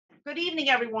Good evening,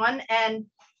 everyone, and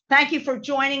thank you for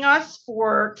joining us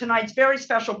for tonight's very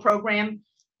special program,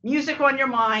 Music on Your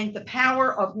Mind, the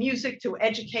Power of Music to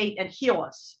Educate and Heal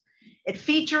Us. It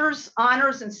features,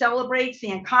 honors, and celebrates the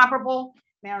incomparable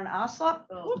Marin Alsop,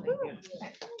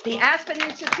 the Aspen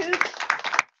Institute's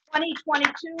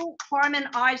 2022 Harman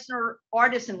Eisner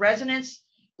Artist in Residence.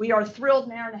 We are thrilled,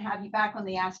 Marin, to have you back on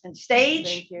the Aspen stage.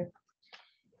 Thank you.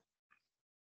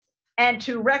 And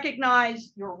to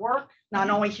recognize your work,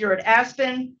 not only here at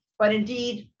Aspen, but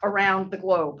indeed around the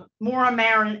globe. More on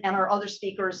Marin and our other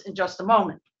speakers in just a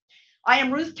moment. I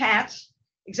am Ruth Katz,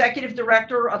 Executive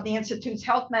Director of the Institute's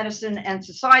Health Medicine and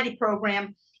Society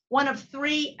program, one of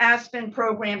 3 Aspen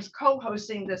programs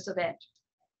co-hosting this event.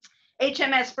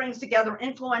 HMS brings together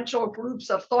influential groups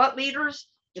of thought leaders,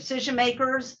 decision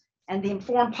makers, and the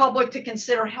informed public to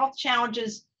consider health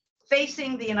challenges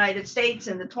facing the United States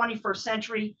in the 21st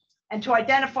century and to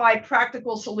identify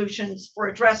practical solutions for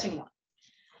addressing them.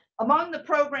 Among the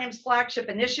program's flagship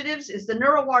initiatives is the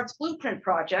NeuroArts Blueprint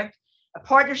project, a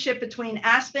partnership between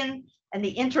Aspen and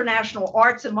the International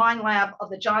Arts+Mind Lab of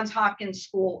the Johns Hopkins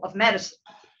School of Medicine.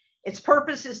 Its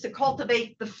purpose is to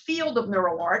cultivate the field of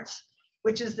neuroarts,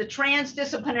 which is the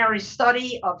transdisciplinary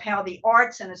study of how the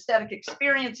arts and aesthetic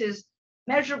experiences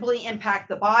measurably impact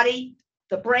the body,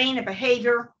 the brain, and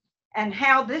behavior, and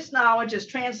how this knowledge is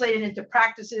translated into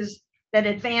practices that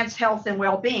advance health and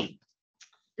well-being.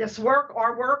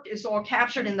 Our work is all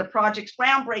captured in the project's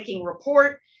groundbreaking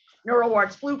report,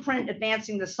 NeuroArts Blueprint,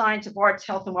 Advancing the Science of Arts,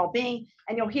 Health, and Well-Being,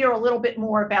 and you'll hear a little bit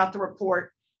more about the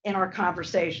report in our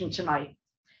conversation tonight.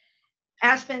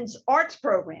 Aspen's arts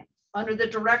program, under the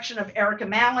direction of Erica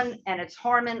Mallon and its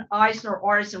Harman Eisner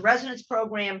Artist in Residence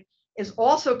program, is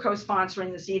also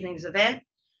co-sponsoring this evening's event.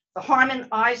 The Harman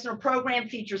Eisner program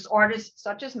features artists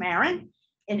such as Marin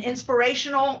in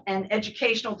inspirational and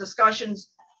educational discussions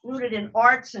rooted in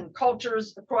arts and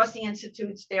cultures across the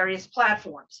Institute's various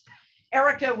platforms.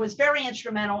 Erica was very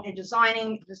instrumental in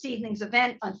designing this evening's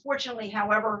event. Unfortunately,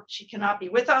 however, she cannot be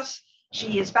with us.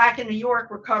 She is back in New York,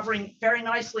 recovering very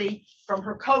nicely from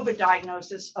her COVID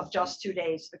diagnosis of just 2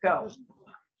 days ago.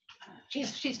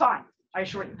 She's fine, I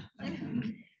assure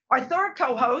you. Our third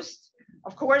co-host,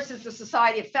 of course, is the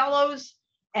Society of Fellows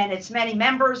and its many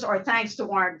members. Our thanks to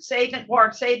Warren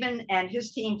Sabin and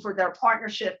his team for their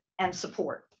partnership and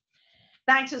support.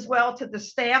 Thanks as well to the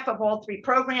staff of all 3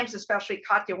 programs, especially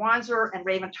Katya Wanzer and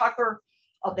Raven Tucker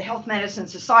of the Health Medicine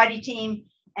Society team,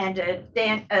 and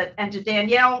to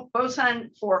Danielle Bosan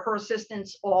for her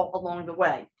assistance all along the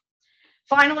way.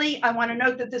 Finally, I want to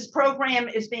note that this program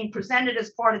is being presented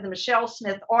as part of the Michelle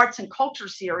Smith Arts and Culture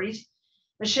Series.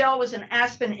 Michelle was an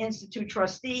Aspen Institute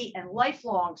trustee and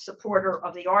lifelong supporter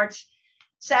of the arts.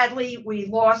 Sadly, we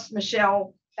lost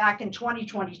Michelle back in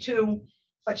 2022,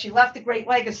 but she left a great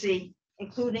legacy,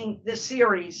 including this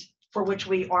series, for which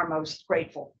we are most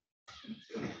grateful.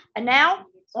 And now,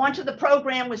 on to the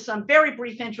program with some very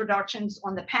brief introductions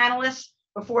on the panelists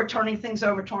before turning things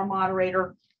over to our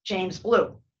moderator, James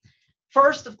Blue.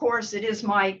 First, of course, it is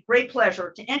my great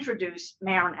pleasure to introduce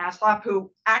Marin Alsop, who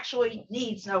actually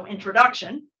needs no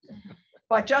introduction.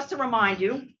 But just to remind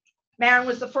you, Marin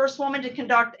was the first woman to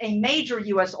conduct a major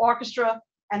US orchestra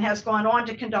and has gone on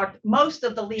to conduct most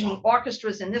of the leading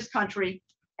orchestras in this country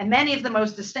and many of the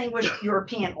most distinguished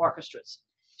European orchestras.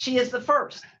 She is the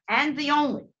first and the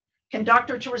only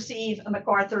conductor to receive a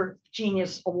MacArthur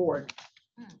Genius Award.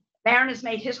 Marin has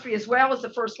made history as well as the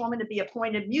first woman to be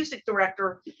appointed music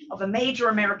director of a major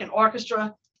American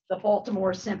orchestra, the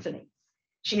Baltimore Symphony.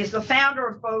 She is the founder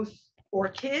of both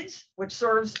Kids, which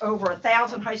serves over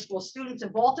 1,000 high school students in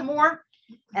Baltimore,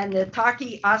 and the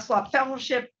Taki Alsop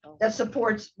Fellowship that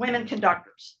supports women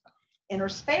conductors. In her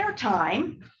spare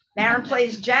time, Marin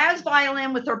plays jazz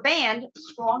violin with her band,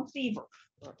 Strong Fever.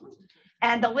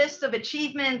 And the list of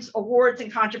achievements, awards,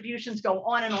 and contributions go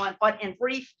on and on, but in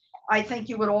brief, I think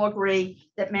you would all agree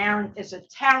that Marin is a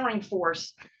towering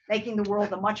force, making the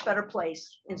world a much better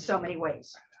place in so many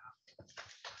ways.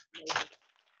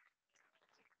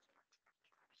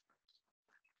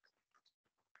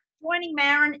 Joining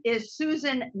Marin is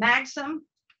Susan Magsamen.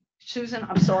 Susan,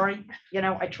 I'm sorry. You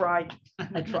know, I tried. I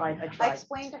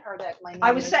explained to her that my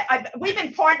name we've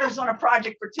been partners on a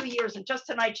project for 2 years, and just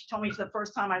tonight she told me for the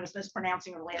first time I was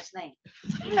mispronouncing her last name.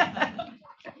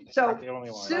 So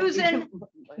Susan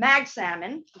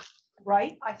Magsamen,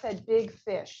 right? I said big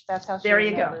fish. That's how she There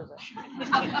you go.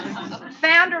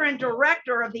 Founder and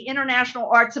director of the International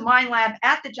Arts+Mind Lab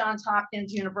at the Johns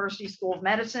Hopkins University School of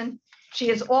Medicine.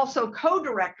 She is also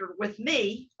co-director with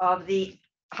me of the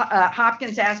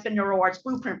Hopkins Aspen NeuroArts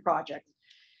Blueprint project.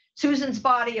 Susan's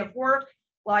body of work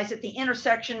lies at the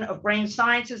intersection of brain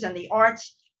sciences and the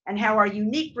arts and how our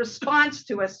unique response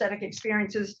to aesthetic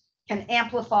experiences can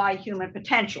amplify human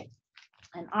potential.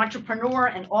 An entrepreneur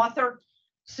and author,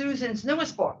 Susan's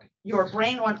newest book, Your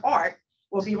Brain on Art,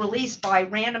 will be released by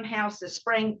Random House this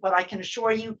spring, but I can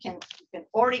assure you can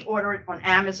already order it on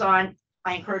Amazon.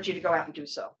 I encourage you to go out and do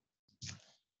so.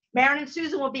 Marin and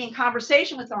Susan will be in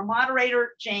conversation with our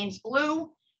moderator, James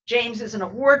Blue. James is an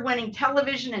award-winning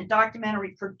television and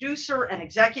documentary producer and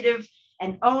executive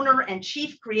and owner and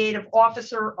chief creative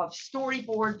officer of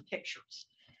Storyboard Pictures,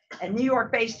 a New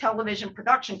York-based television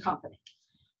production company.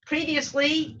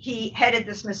 Previously, he headed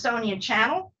the Smithsonian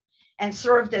Channel and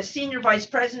served as senior vice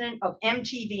president of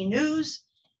MTV News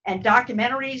and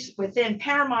documentaries within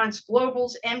Paramount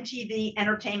Global's MTV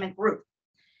Entertainment Group.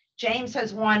 James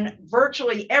has won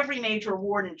virtually every major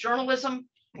award in journalism,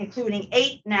 including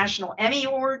 8 National Emmy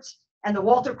Awards and the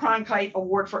Walter Cronkite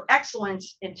Award for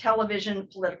Excellence in Television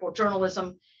Political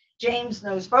Journalism. James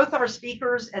knows both our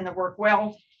speakers and the work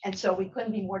well, and so we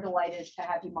couldn't be more delighted to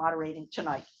have you moderating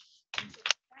tonight. Thank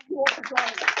you all for joining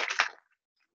us.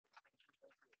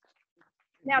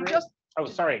 Now,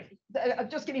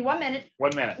 just give me 1 minute.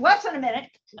 1 minute. Less than a minute.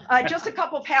 Just a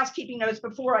couple of housekeeping notes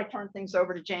before I turn things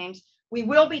over to James. We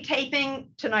will be taping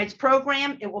tonight's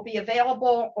program. It will be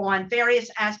available on various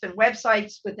Aspen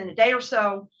websites within a day or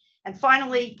so. And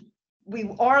finally, we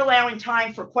are allowing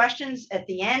time for questions at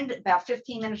the end, about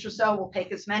 15 minutes or so. We'll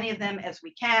take as many of them as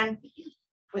we can.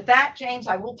 With that, James,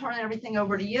 I will turn everything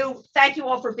over to you. Thank you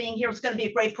all for being here. It's going to be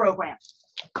a great program.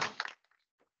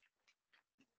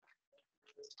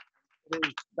 It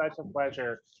is such a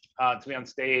pleasure to be on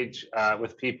stage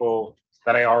with people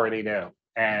that I already know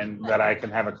and that I can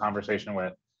have a conversation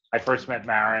with. I first met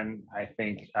Marin, I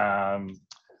think,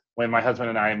 when my husband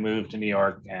and I moved to New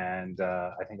York, and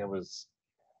I think I was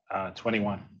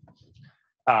 21.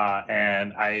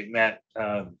 And I met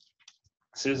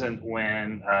Susan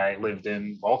when I lived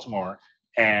in Baltimore,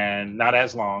 and not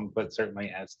as long, but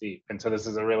certainly as deep. And so this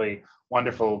is a really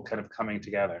wonderful kind of coming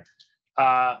together.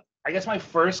 I guess my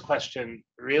first question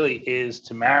really is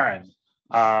to Marin,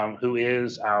 who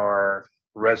is our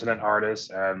resident artist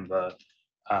and the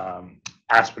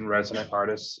Aspen resident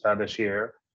artist this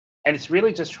year. And it's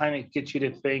really just trying to get you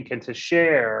to think and to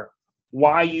share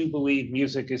why you believe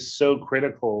music is so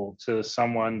critical to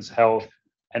someone's health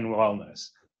and wellness.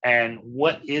 And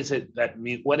what is it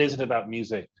about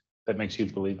music that makes you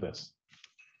believe this?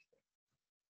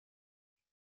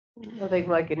 I think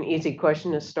like an easy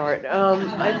question to start.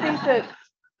 I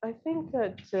think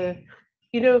that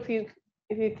you know, if you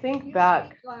think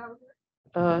back,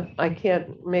 I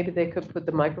can't. Maybe they could put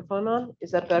the microphone on.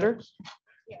 Is that better?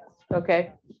 Yes.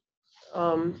 Okay.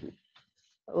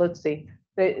 Let's see.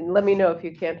 Let me know if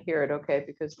you can't hear it. Okay,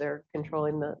 because they're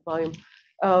controlling the volume.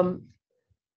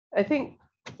 I think,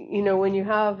 you know, when you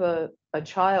have a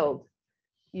child,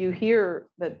 you hear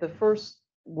that the first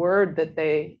word that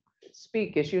they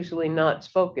speak is usually not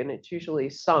spoken, it's usually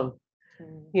sung.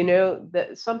 You know,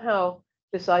 that somehow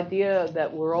this idea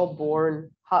that we're all born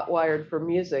hot-wired for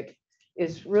music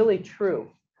is really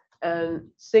true. And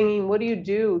singing, what do you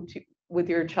do with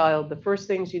your child? The first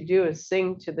things you do is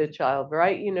sing to the child,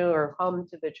 right? You know, or hum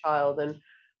to the child. And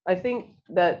I think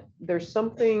that there's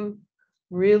something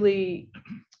really,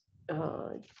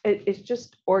 it's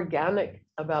just organic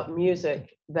about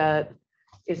music that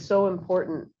is so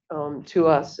important to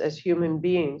us as human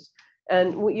beings.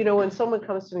 And you know, when someone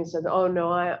comes to me and says, "Oh no,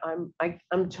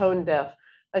 I'm tone deaf,"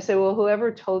 I say, "Well,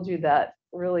 whoever told you that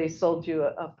really sold you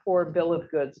a poor bill of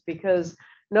goods, because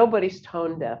nobody's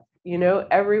tone deaf. You know,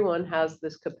 everyone has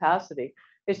this capacity.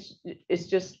 It's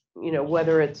just, you know,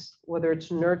 whether it's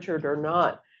nurtured or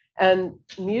not." And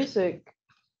music,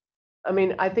 I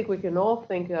mean, I think we can all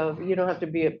think of, you don't have to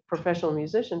be a professional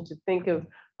musician to think of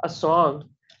a song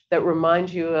that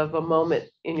reminds you of a moment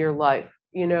in your life,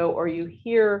 you know, or you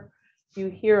hear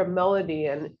a melody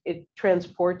and it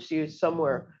transports you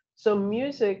somewhere. So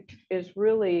music is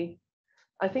really,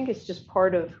 I think it's just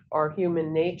part of our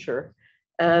human nature.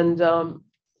 And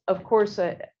of course,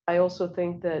 I also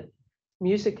think that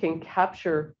music can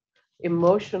capture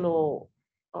emotional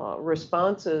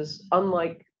responses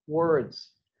unlike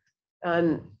words.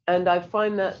 And I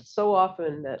find that so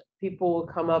often that people will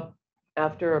come up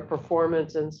after a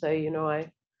performance and say, you know,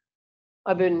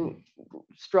 I've been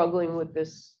struggling with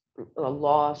this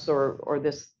loss or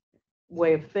this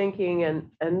way of thinking,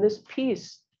 and this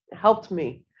piece helped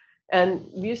me. And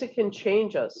music can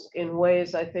change us in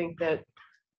ways, I think,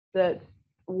 that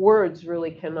words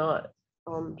really cannot.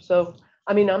 So,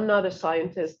 I mean, I'm not a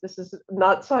scientist. This is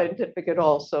not scientific at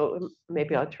all. So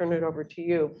maybe I'll turn it over to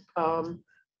you.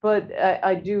 But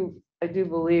I do I do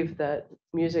believe that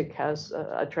music has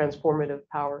a transformative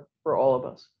power for all of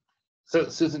us. So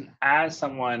Susan, as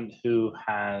someone who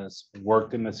has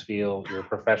worked in this field, you're a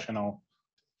professional,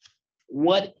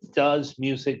 what does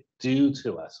music do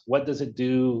to us? What does it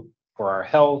do for our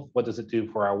health? What does it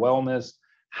do for our wellness?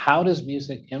 How does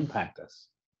music impact us?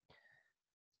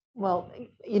 Well,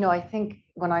 you know, I think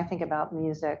when I think about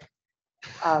music,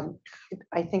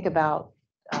 I think about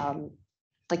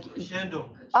like,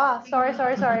 sorry.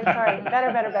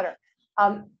 Better.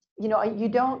 You know, you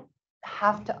don't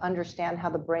have to understand how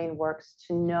the brain works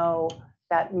to know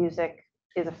that music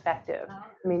is effective.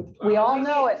 I mean, we all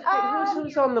know it.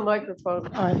 Who's on the microphone?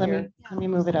 All right, let me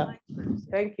move it up.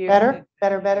 Thank you. Better.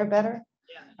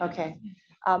 Okay.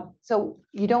 So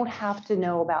you don't have to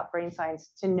know about brain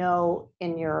science to know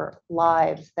in your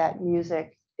lives that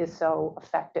music is so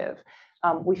effective.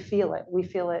 We feel it. We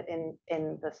feel it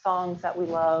in the songs that we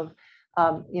love.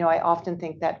 You know, I often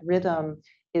think that rhythm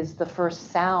is the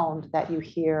first sound that you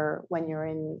hear when you're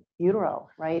in utero,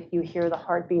 right? You hear the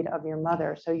heartbeat of your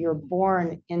mother. So you're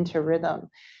born into rhythm.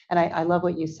 And I love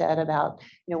what you said about,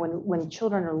 you know, when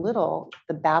children are little,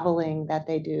 the babbling that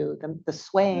they do, the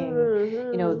swaying,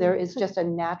 you know, there is just a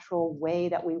natural way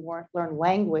that we learn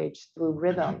language through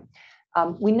rhythm.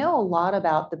 We know a lot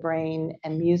about the brain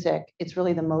and music. It's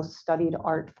really the most studied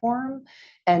art form.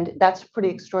 And that's pretty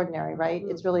extraordinary, right?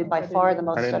 It's really by far the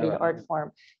most studied art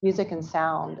form, music and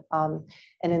sound.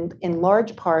 And in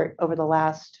large part over the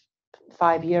last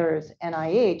 5 years,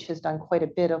 NIH has done quite a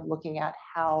bit of looking at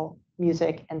how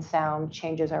music and sound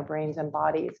changes our brains and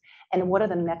bodies. And what are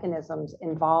the mechanisms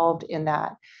involved in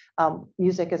that?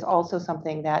 Music is also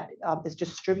something that is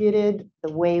distributed.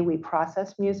 The way we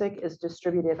process music is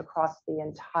distributed across the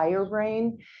entire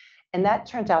brain. And that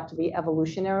turns out to be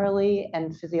evolutionarily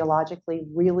and physiologically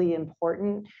really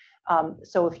important.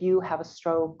 So if you have a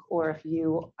stroke or if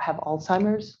you have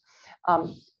Alzheimer's,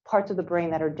 parts of the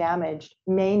brain that are damaged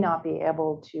may not be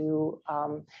able to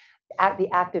be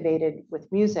activated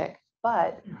with music,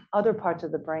 but other parts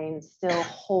of the brain still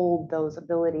hold those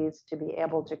abilities to be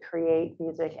able to create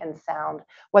music and sound,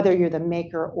 whether you're the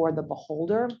maker or the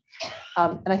beholder.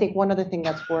 And I think one other thing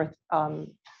that's worth,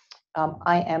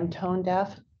 I am tone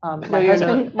deaf. My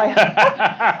husband,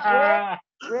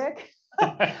 Rick.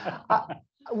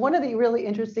 One of the really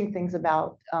interesting things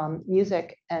about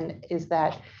music is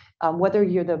that whether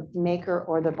you're the maker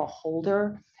or the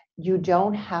beholder, you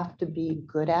don't have to be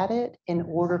good at it in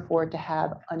order for it to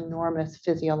have enormous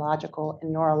physiological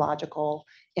and neurological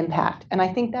impact. And I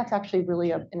think that's actually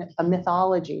really a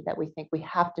mythology that we think we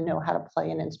have to know how to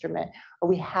play an instrument or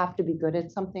we have to be good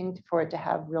at something for it to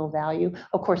have real value.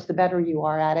 Of course, the better you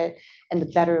are at it and the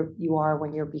better you are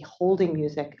when you're beholding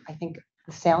music, I think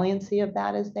the saliency of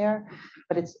that is there.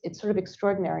 But it's sort of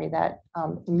extraordinary that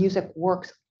music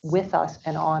works with us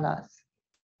and on us.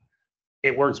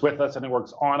 It works with us and it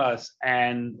works on us.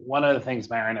 And one of the things,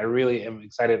 Marin, I really am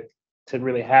excited to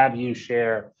really have you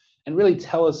share and really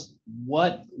tell us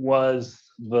what was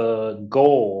the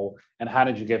goal and how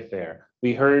did you get there?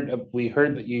 We heard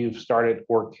that you've started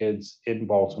Orchids in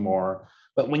Baltimore,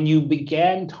 but when you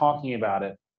began talking about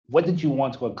it, what did you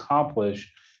want to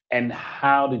accomplish and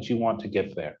how did you want to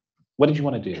get there? What did you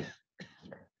want to do?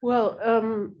 Well,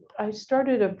 I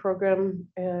started a program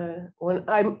when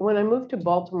I moved to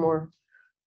Baltimore.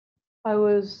 I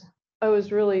was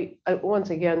really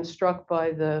once again struck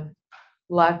by the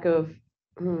lack of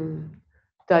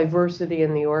diversity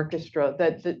in the orchestra.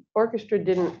 That the orchestra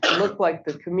didn't look like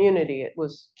the community it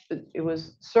was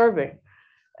serving.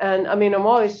 And I mean, I'm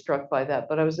always struck by that,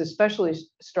 but I was especially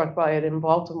struck by it in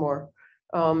Baltimore.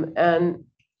 And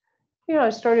you know,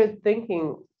 I started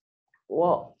thinking,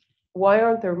 well, why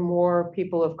aren't there more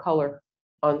people of color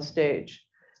on stage?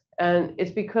 And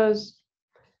it's because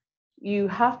you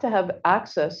have to have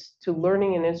access to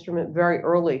learning an instrument very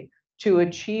early to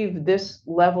achieve this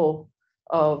level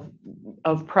of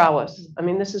prowess. I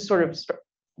mean, this is sort of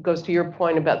goes to your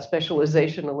point about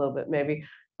specialization a little bit, maybe.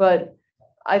 But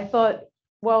I thought,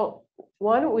 well,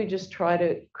 why don't we just try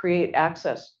to create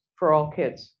access for all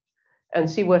kids and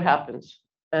see what happens?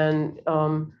 And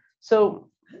so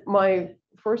my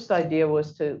first idea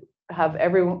was to have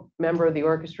every member of the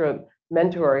orchestra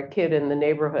mentor a kid in the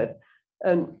neighborhood.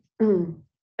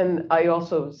 And I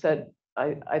also said,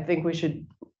 I think we should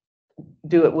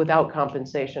do it without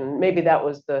compensation. Maybe that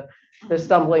was the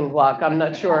stumbling block, I'm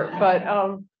not sure. But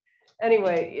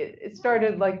anyway, it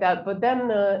started like that. But then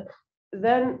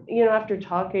you know, after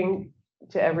talking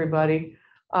to everybody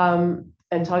and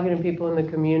talking to people in the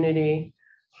community,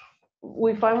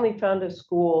 we finally found a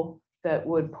school that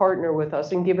would partner with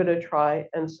us and give it a try.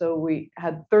 And so we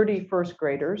had 30 first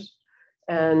graders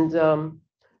And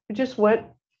we just went,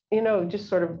 just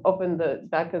sort of opened the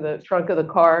back of the trunk of the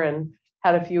car and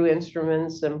had a few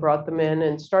instruments and brought them in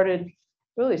and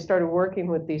really started working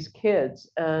with these kids.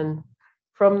 And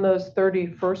from those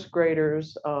 30 first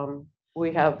graders,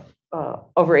 we have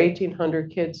over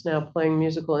 1,800 kids now playing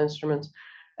musical instruments.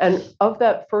 And of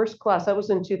that first class, that was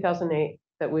in 2008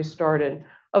 that we started.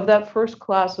 Of that first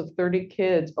class of 30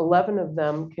 kids, 11 of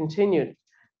them continued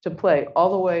to play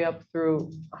all the way up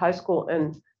through high school.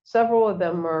 And several of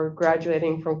them are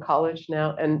graduating from college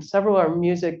now, and several are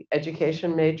music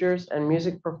education majors and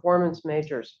music performance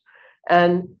majors.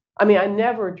 And I mean, I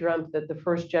never dreamt that the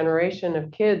first generation of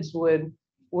kids would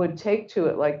take to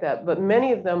it like that. But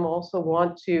many of them also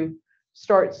want to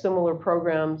start similar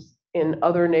programs in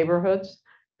other neighborhoods,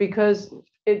 because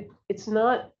it's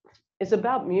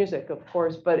about music, of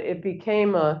course, but it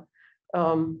became I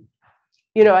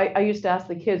used to ask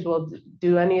the kids, well,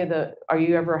 are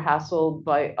you ever hassled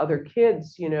by other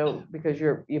kids, because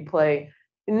you play?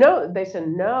 No, they said,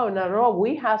 no, not at all.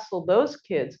 We hassle those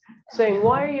kids saying,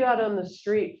 why are you out on the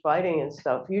street fighting and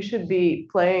stuff? You should be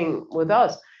playing with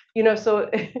us. So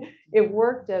it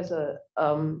worked as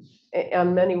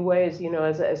in many ways,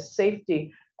 as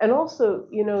safety. And also,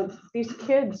 these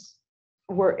kids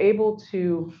were able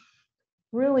to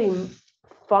really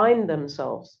find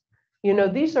themselves.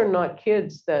 These are not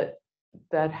kids that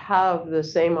have the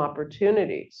same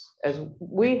opportunities as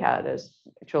we had as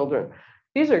children.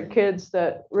 These are kids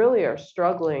that really are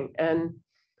struggling, and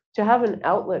to have an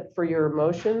outlet for your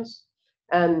emotions,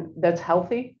 and that's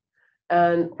healthy,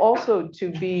 and also to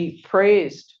be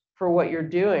praised for what you're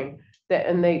doing.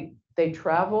 And they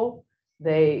travel,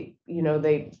 they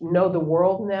know the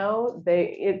world now.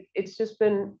 It's just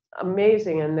been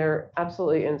amazing, and they're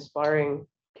absolutely inspiring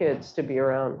kids to be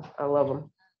around. I love them.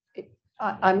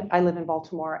 I live in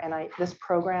Baltimore, and this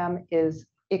program is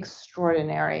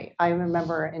extraordinary. I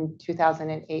remember in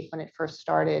 2008 when it first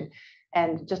started,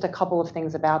 and just a couple of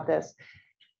things about this.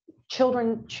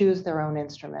 Children choose their own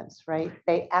instruments, right?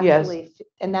 They actually, yes.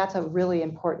 And that's a really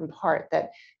important part,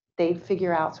 that they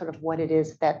figure out sort of what it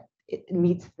is that it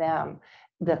meets them.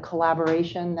 The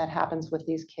collaboration that happens with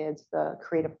these kids, the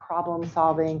creative problem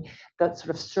solving, the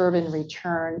sort of serve and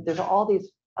return. There's all these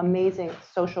amazing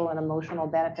social and emotional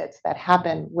benefits that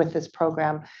happen with this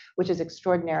program, which is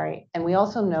extraordinary. And we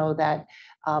also know that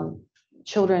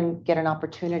children get an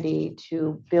opportunity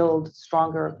to build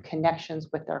stronger connections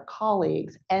with their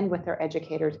colleagues and with their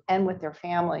educators and with their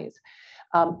families.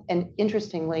 And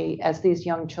interestingly, as these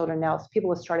young children now,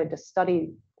 people have started to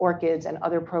study orchids and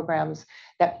other programs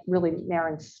that really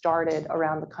Marin started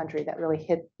around the country that really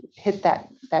hit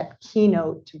that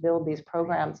keynote to build these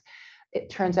programs. It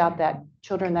turns out that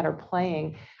children that are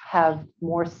playing have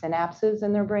more synapses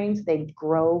in their brains. They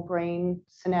grow brain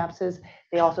synapses.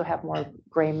 They also have more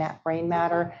brain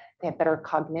matter. They have better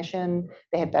cognition.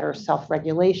 They have better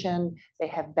self-regulation. They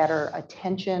have better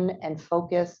attention and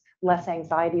focus, less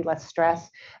anxiety, less stress.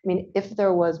 I mean, if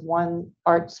there was one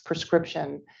arts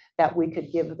prescription that we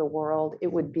could give the world,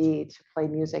 it would be to play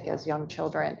music as young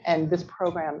children. And this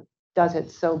program does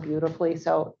it so beautifully.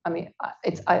 So, I mean,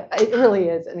 it really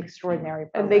is an extraordinary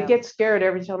program. And they get scared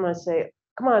every time I say,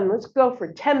 come on, let's go for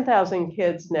 10,000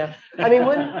 kids now. I mean,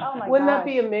 wouldn't that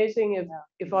be amazing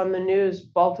if on the news,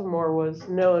 Baltimore was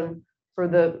known for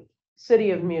the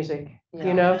city of music,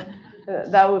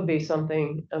 that would be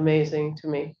something amazing to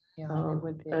me. Yeah, it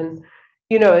would be. And,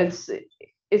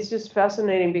 it's just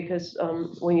fascinating because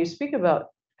when you speak about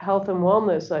health and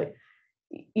wellness,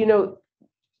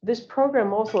 this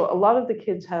program also, a lot of the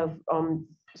kids have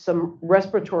some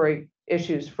respiratory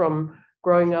issues from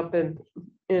growing up in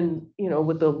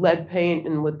with the lead paint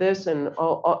and with this and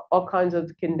all kinds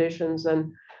of conditions.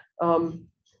 And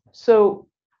so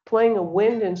playing a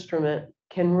wind instrument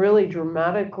can really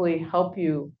dramatically help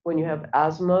you when you have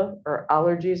asthma or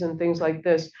allergies and things like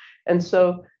this. And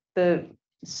so the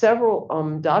several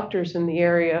doctors in the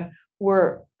area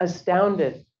were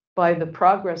astounded by the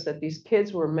progress that these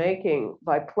kids were making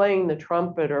by playing the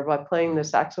trumpet or by playing the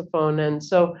saxophone. And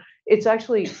so it's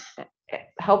actually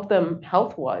helped them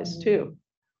health-wise too.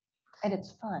 And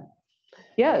it's fun.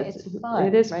 Yeah, it's fun.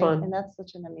 It is right? fun. And that's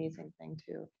such an amazing thing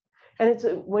too. And it's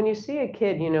when you see a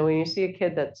kid, when you see a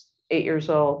kid that's 8 years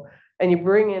old and you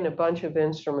bring in a bunch of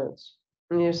instruments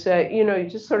and you say, you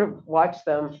just sort of watch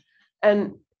them.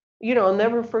 And, I'll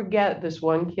never forget this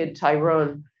one kid,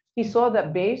 Tyrone. He saw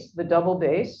that bass, the double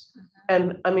bass.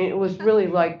 And I mean, it was really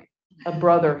like a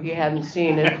brother he hadn't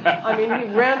seen. And I mean,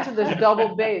 he ran to this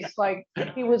double bass, like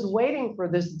he was waiting for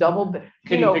this double bass.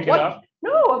 Can you pick it up?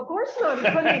 No, of course not.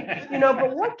 He couldn't,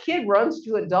 but what kid runs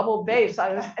to a double bass?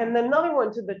 And another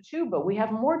one to the tuba. We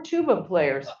have more tuba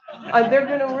players. They're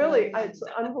going to really, it's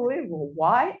unbelievable.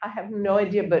 Why? I have no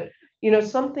idea. But,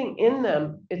 something in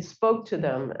them, it spoke to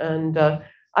them. And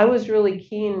I was really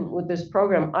keen with this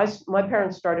program. My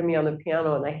parents started me on the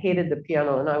piano, and I hated the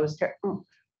piano. And I was,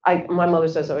 my mother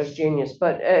says I was genius,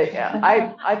 but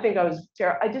I think I was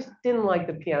terrible. I just didn't like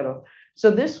the piano. So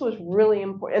this was really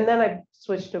important. And then I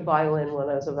switched to violin when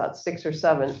I was about 6 or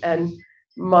 7. And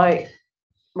my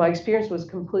experience was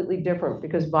completely different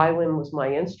because violin was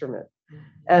my instrument.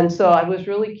 And so I was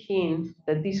really keen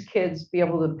that these kids be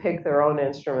able to pick their own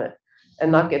instrument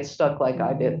and not get stuck like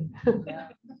I did.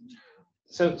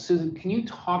 So Susan, can you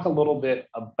talk a little bit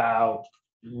about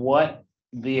what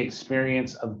the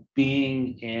experience of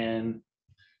being in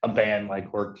a band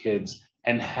like Work Kids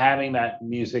and having that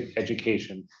music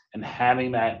education and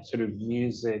having that sort of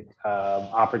music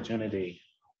opportunity,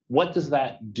 what does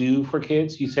that do for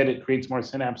kids? You said it creates more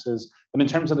synapses, but in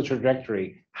terms of the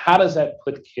trajectory, how does that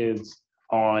put kids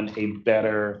on a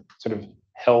better sort of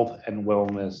health and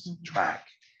wellness track?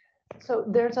 So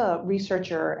there's a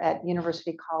researcher at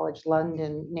University College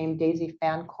London named Daisy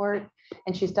Fancourt,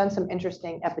 and she's done some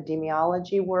interesting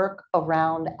epidemiology work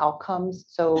around outcomes.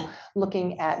 So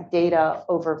looking at data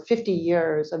over 50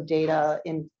 years of data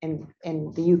in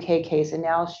the UK case, and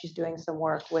now she's doing some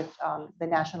work with the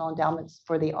National Endowments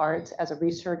for the Arts as a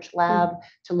research lab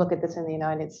to look at this in the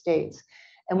United States.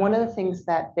 And one of the things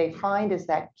that they find is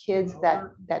that kids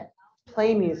that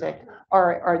play music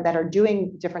or that are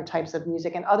doing different types of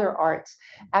music and other arts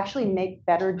actually make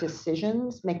better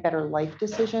decisions, make better life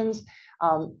decisions.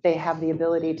 They have the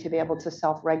ability to be able to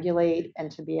self-regulate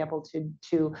and to be able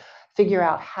to figure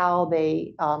out how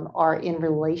they are in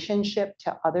relationship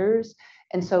to others.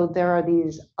 And so there are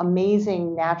these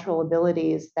amazing natural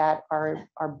abilities that are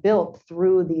built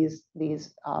through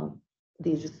these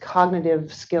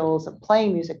cognitive skills of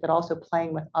playing music, but also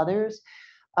playing with others.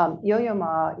 Yo-Yo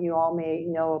Ma, you all may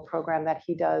know a program that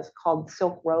he does called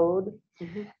Silk Road.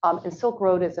 And Silk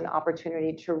Road is an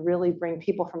opportunity to really bring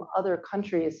people from other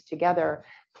countries together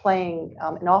playing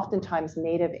and oftentimes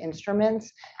native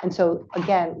instruments. And so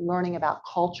again, learning about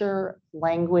culture,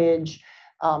 language,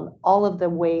 all of the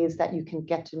ways that you can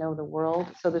get to know the world.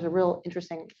 So there's a real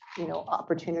interesting,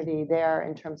 opportunity there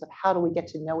in terms of how do we get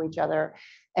to know each other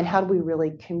and how do we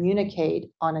really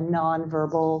communicate on a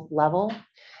nonverbal level.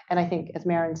 And I think, as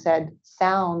Marin said,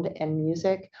 sound and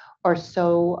music are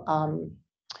so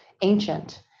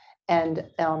ancient and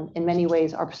in many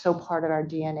ways are so part of our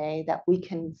DNA that we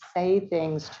can say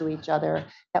things to each other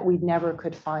that we never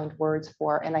could find words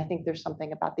for. And I think there's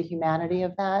something about the humanity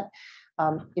of that.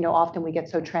 Often we get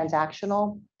so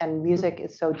transactional and music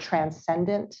is so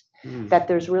transcendent that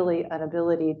there's really an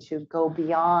ability to go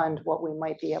beyond what we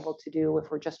might be able to do if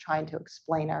we're just trying to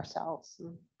explain ourselves.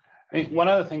 I mean, one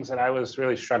of the things that I was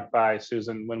really struck by,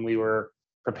 Susan, when we were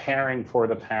preparing for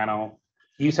the panel,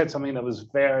 you said something that was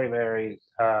very, very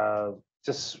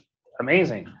just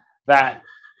amazing, that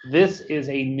this is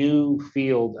a new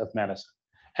field of medicine,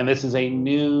 and this is a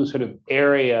new sort of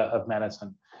area of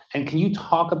medicine. And can you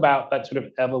talk about that sort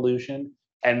of evolution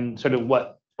and sort of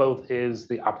what both is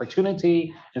the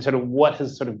opportunity and sort of what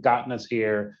has sort of gotten us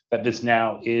here, that this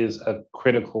now is a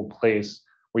critical place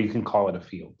where you can call it a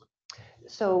field?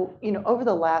 So, over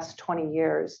the last 20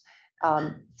 years,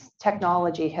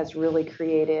 technology has really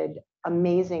created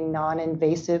amazing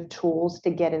non-invasive tools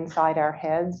to get inside our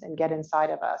heads and get inside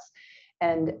of us.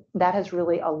 And that has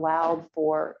really allowed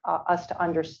for us to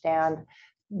understand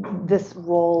this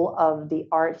role of the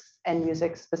arts and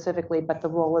music specifically, but the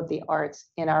role of the arts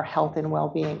in our health and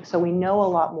well-being. So we know a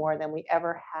lot more than we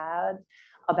ever had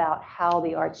about how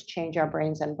the arts change our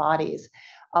brains and bodies.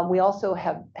 We also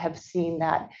have seen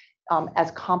that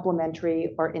as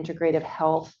complementary or integrative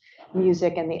health,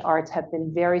 music and the arts have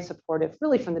been very supportive,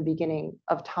 really from the beginning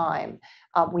of time.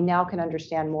 We now can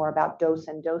understand more about dose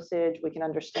and dosage. We can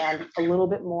understand a little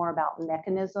bit more about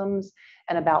mechanisms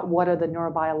and about what are the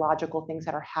neurobiological things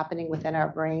that are happening within our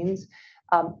brains.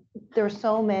 There are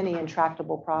so many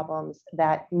intractable problems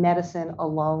that medicine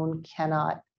alone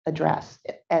cannot address.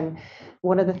 And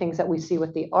one of the things that we see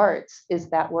with the arts is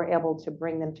that we're able to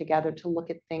bring them together to look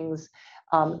at things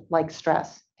like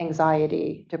stress,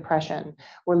 anxiety, depression.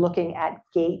 We're looking at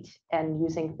gait and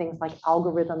using things like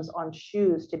algorithms on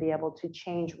shoes to be able to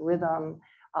change rhythm.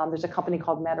 There's a company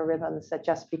called Meta Rhythms that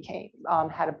just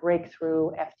had a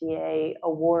breakthrough FDA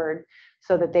award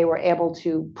so that they were able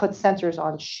to put sensors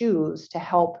on shoes to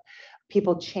help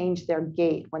people change their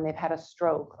gait when they've had a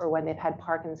stroke or when they've had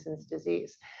Parkinson's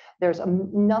disease. there's a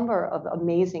number of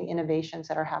amazing innovations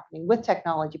that are happening with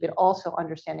technology, but also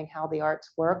understanding how the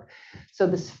arts work. So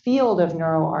this field of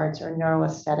neuroarts or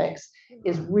neuroaesthetics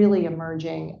is really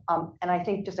emerging. And I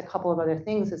think just a couple of other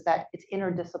things is that it's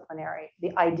interdisciplinary.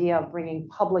 The idea of bringing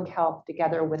public health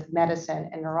together with medicine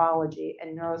and neurology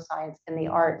and neuroscience and the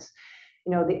arts.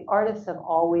 You know, the artists have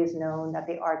always known that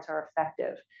the arts are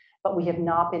effective, but we have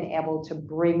not been able to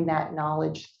bring that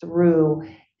knowledge through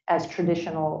as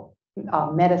traditional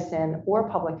medicine or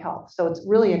public health. So it's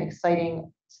really an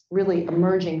exciting, really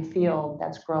emerging field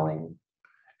that's growing.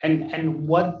 And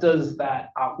what does that,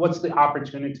 what's the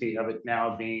opportunity of it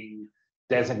now being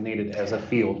designated as a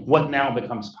field? What now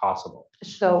becomes possible?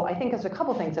 So I think there's a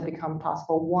couple things that become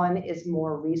possible. One is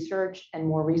more research and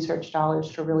more research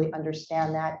dollars to really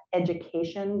understand that.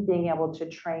 Education, being able to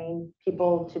train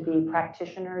people to be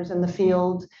practitioners in the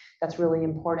field, that's really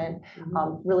important.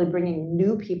 Really bringing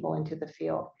new people into the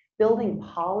field. Building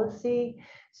policy.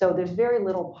 So there's very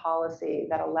little policy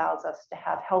that allows us to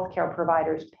have healthcare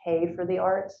providers pay for the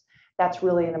arts. That's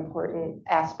really an important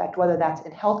aspect, whether that's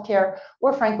in healthcare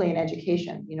or frankly in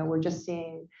education. You know, we're just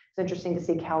seeing, it's interesting to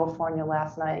see California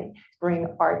last night bring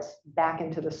arts back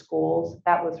into the schools.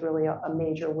 That was really a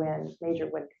major win,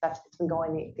 because it's been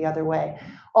going the other way.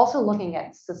 Also looking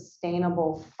at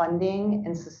sustainable funding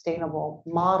and sustainable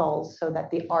models so that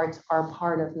the arts are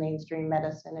part of mainstream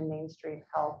medicine and mainstream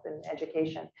health and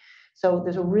education. So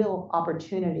there's a real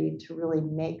opportunity to really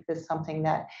make this something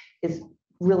that is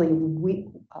really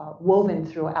woven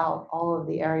throughout all of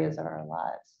the areas of our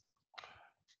lives.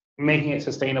 Making it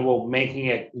sustainable, making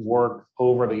it work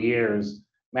over the years.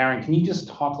 Marin, can you just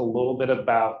talk a little bit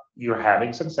about you're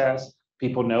having success?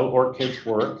 People know orchids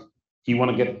work. You want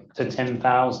to get to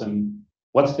 10,000.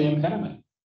 What's the impediment?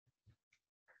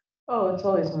 Oh, it's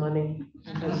always money.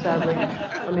 Sadly,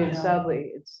 I mean,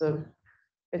 sadly,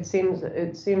 it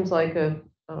seems like a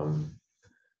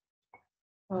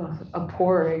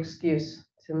poor excuse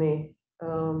to me,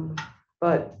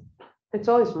 but it's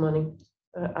always money,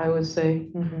 I would say.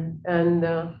 And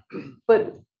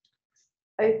but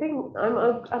I think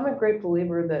I'm a great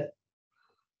believer that,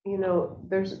 you know,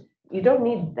 you don't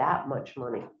need that much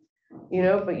money, you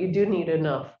know, but you do need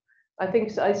enough.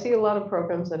 I see a lot of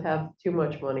programs that have too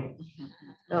much money.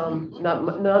 None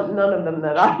of them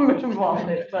that I'm involved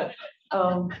in, but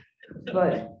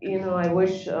you know, I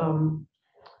wish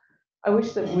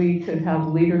that we could have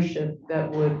leadership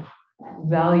that would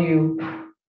value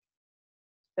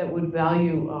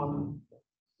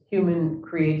human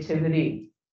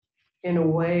creativity in a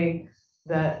way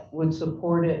that would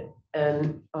support it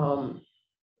and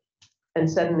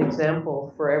set an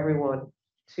example for everyone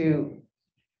to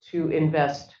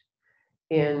invest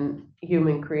in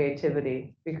human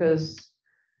creativity, because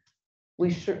we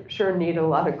sure need a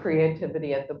lot of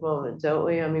creativity at the moment, don't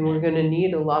we? I mean, we're going to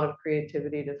need a lot of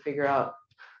creativity to figure out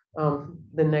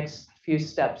the next few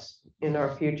steps in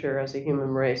our future as a human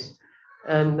race.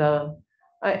 And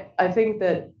I think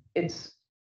that it's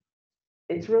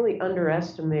really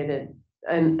underestimated.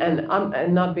 And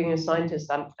not being a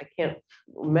scientist, I can't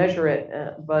measure it,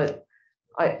 but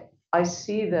I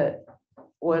see that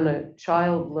when a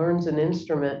child learns an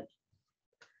instrument,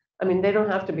 I mean, they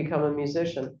don't have to become a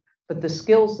musician, but the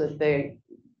skills that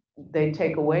they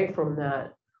take away from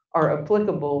that are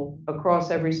applicable across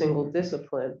every single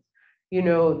discipline. You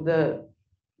know,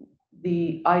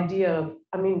 the idea of,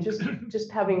 I mean,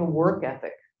 just having a work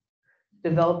ethic,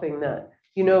 developing that.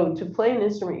 You know, to play an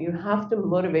instrument, you have to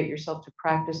motivate yourself to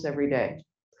practice every day.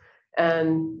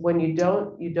 And when you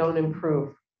don't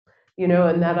improve, you know,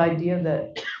 and that idea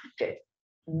that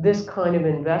this kind of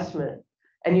investment,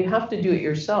 and you have to do it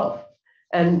yourself.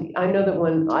 And I know that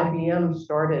when IBM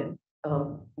started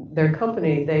their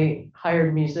company, they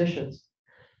hired musicians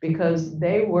because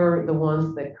they were the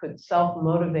ones that could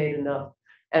self-motivate enough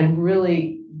and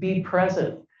really be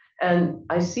present. And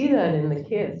I see that in the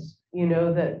kids, you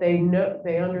know, that they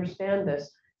understand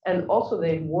this. And also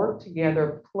they've worked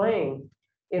together playing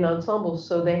in ensembles.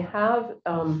 So they have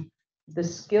the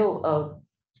skill of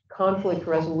conflict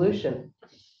resolution,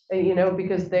 you know,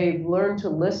 because they've learned to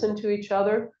listen to each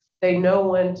other. They know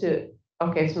when to,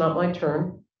 okay, it's not my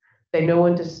turn. They know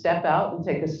when to step out and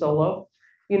take a solo.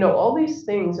 You know, all these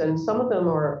things, and some of them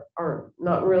are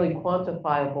not really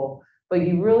quantifiable, but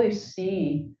you really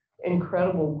see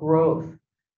incredible growth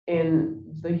in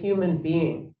the human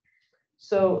being.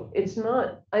 So it's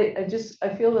not, I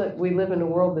feel that we live in a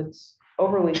world that's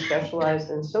overly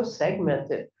specialized and so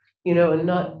segmented, you know, and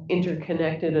not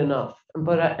interconnected enough.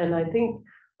 But I think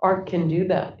art can do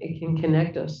that. It can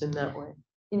connect us in that way.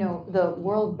 You know, the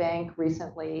World Bank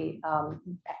recently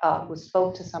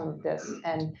spoke to some of this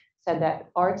and said that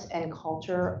arts and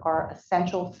culture are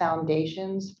essential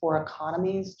foundations for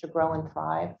economies to grow and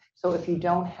thrive. So if you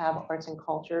don't have arts and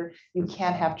culture, you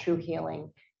can't have true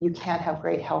healing, you can't have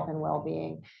great health and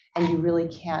well-being, and you really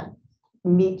can't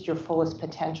meet your fullest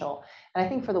potential. And I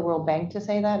think for the World Bank to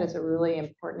say that is a really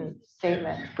important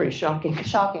statement. Pretty shocking.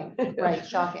 Shocking, right,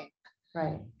 shocking,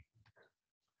 right.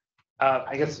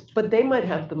 I guess. But they might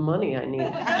have the money I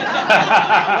need.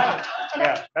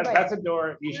 Yeah, that's a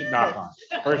door you should knock on,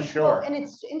 for Well, sure. and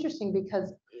it's interesting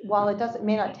because while it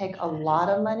may not take a lot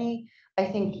of money, I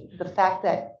think the fact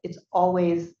that it's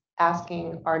always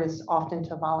asking artists often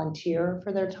to volunteer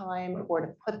for their time or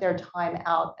to put their time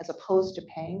out as opposed to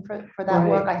paying for that Right,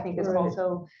 work, I think is right.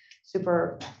 also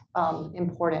super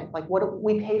important. Like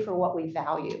we pay for what we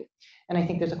value. And I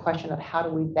think there's a question of how do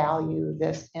we value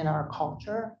this in our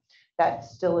culture that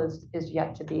still is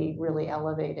yet to be really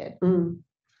elevated.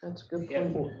 That's a good Yeah,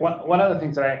 point. one of the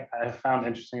things that I found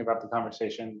interesting about the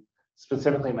conversation,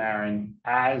 specifically, Marin,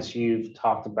 as you've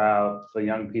talked about the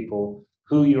young people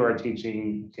who you are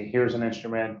teaching, okay, here's an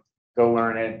instrument, go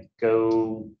learn it,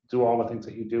 go do all the things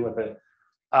that you do with it.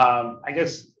 I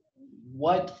guess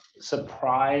what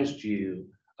surprised you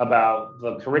about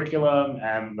the curriculum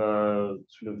and the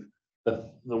sort of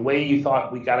the way you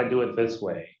thought we got to do it this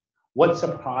way? What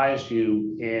surprised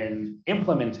you in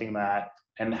implementing that,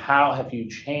 and how have you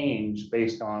changed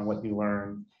based on what you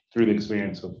learned through the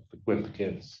experience with the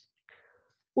kids?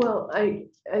 Well, I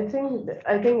think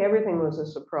everything was a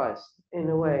surprise in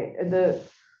a way. The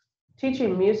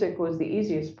teaching music was the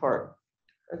easiest part.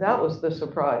 That was the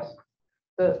surprise.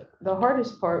 The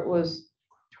hardest part was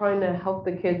trying to help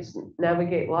the kids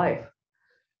navigate life.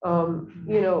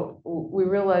 You know, we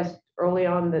realized early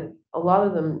on that a lot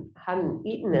of them hadn't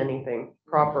eaten anything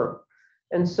proper,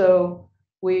 and so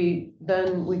we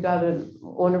got a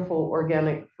wonderful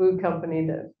organic food company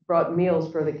that brought meals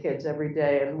for the kids every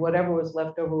day, and whatever was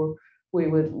left over, we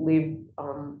would leave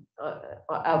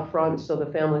out front so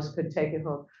the families could take it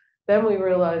home. Then we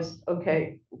realized,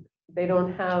 okay, they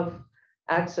don't have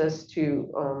access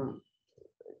to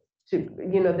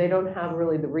they don't have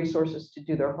really the resources to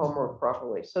do their homework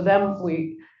properly. So then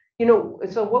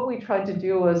so what we tried to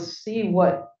do was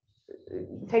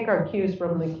take our cues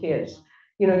from the kids.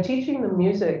 Teaching the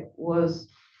music was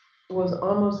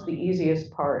almost the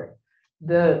easiest part.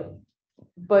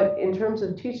 But in terms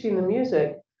of teaching the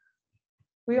music,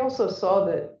 we also saw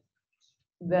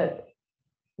that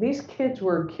these kids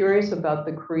were curious about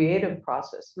the creative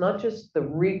process, not just the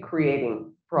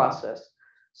recreating process.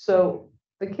 So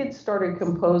the kids started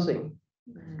composing.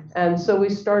 And so we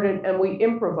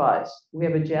improvised. We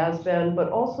have a jazz band, but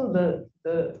also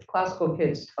the classical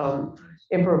kids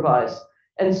improvise.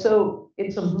 And so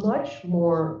it's a much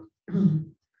more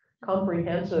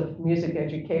comprehensive music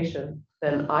education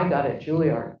than I got at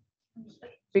Juilliard,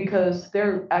 because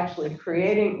they're actually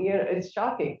creating, it's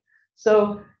shocking.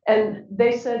 So, and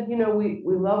they said, we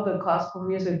love the classical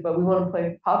music, but we want to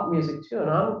play pop music too. And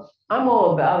I'm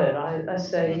all about it. I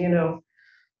say,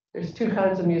 there's two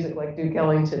kinds of music like Duke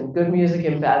Ellington, good music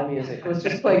and bad music. Let's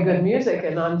just play good music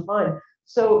and I'm fine.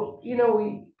 So,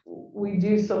 we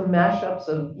do some mashups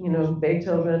of,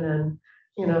 Beethoven and,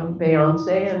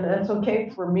 Beyonce, and that's okay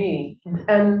for me.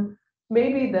 And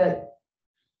maybe that,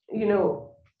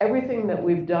 everything that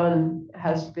we've done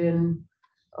has been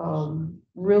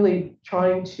really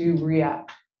trying to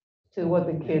react to what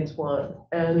the kids want.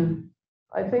 And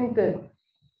I think that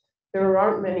there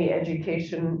aren't many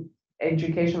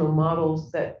educational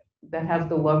models that have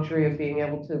the luxury of being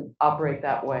able to operate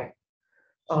that way.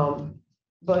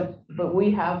 But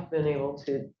we have been able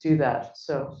to do that.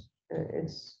 So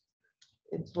it's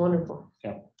wonderful.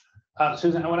 Yeah.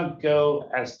 Susan, I want to go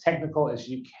as technical as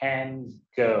you can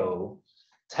go.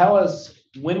 Tell us,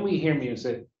 when we hear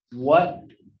music, what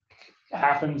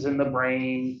happens in the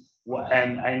brain?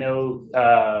 And I know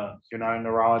you're not a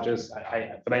neurologist,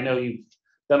 but I know you've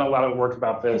done a lot of work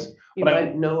about this. You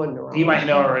might know a neurologist. You might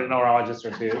know a neurologist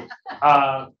or two.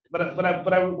 But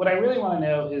what I really want to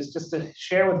know is just to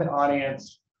share with the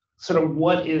audience sort of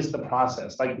what is the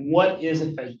process? Like, what is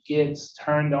it that gets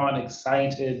turned on,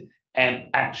 excited, and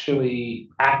actually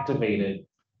activated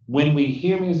when we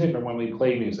hear music or when we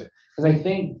play music? Because I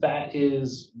think that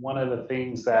is one of the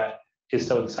things that is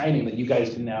so exciting, that you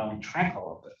guys can now track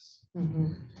all of this.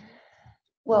 Mm-hmm.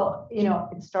 Well,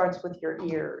 it starts with your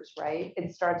ears, right?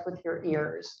 It starts with your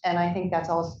ears. And I think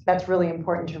that's really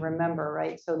important to remember,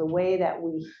 right? So the way that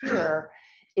we hear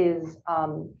is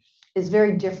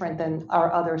very different than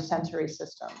our other sensory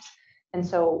systems. And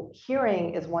so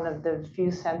hearing is one of the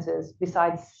few senses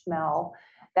besides smell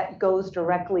that goes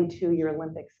directly to your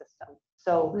limbic system.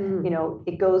 So,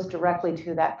 it goes directly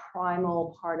to that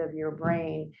primal part of your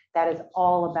brain that is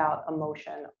all about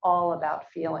emotion, all about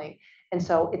feeling. And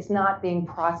so it's not being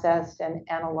processed and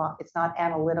it's not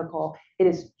analytical. It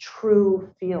is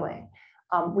true feeling.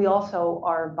 We also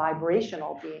are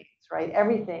vibrational beings, right?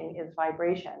 Everything is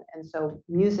vibration. And so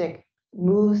music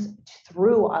moves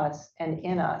through us and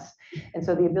in us. And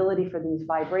so the ability for these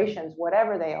vibrations,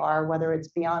 whatever they are, whether it's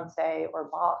Beyonce or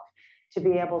Bach, to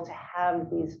be able to have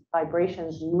these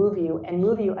vibrations move you and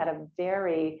move you at a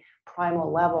very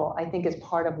primal level, I think is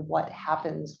part of what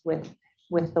happens with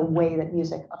the way that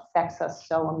music affects us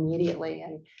so immediately.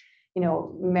 And,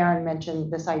 Marin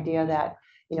mentioned this idea that,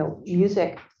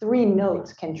 music, 3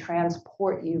 notes can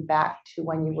transport you back to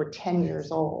when you were 10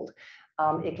 years old.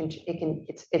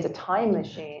 It's a time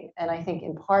machine. And I think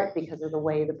in part because of the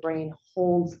way the brain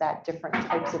holds that different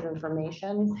types of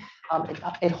information,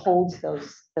 it holds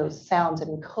those sounds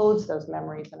and encodes those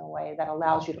memories in a way that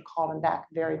allows you to call them back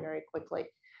very, very quickly.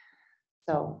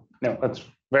 So. No, that's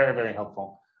very, very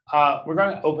helpful. We're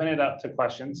going to open it up to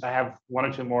questions. I have 1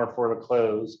 or 2 more for the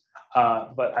close,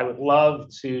 but I would love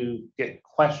to get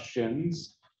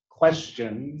questions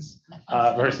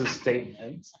versus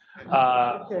statements.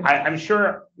 I'm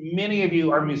sure many of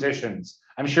you are musicians.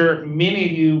 I'm sure many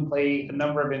of you play a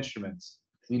number of instruments.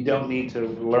 We don't need to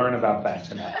learn about that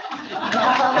tonight.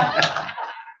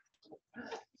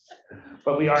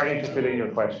 But we are interested in your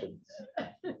questions.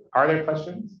 Are there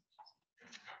questions?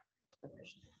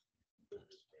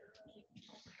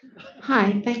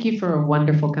 Hi, thank you for a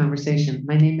wonderful conversation.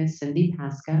 My name is Cindy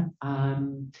Pasca.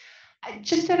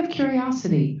 Just out of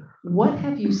curiosity, what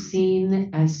have you seen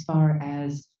as far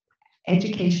as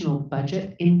educational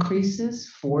budget increases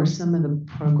for some of the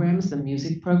programs, the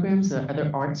music programs, the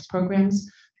other arts programs,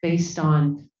 based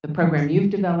on the program you've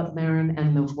developed, Marin,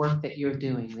 and the work that you're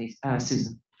doing,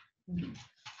 Susan?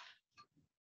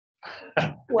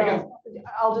 Well,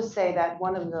 I'll just say that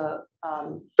one of the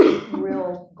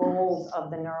real goals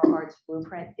of the NeuroArts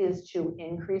Blueprint is to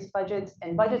increase budgets,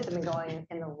 and budgets have been going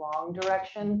in the wrong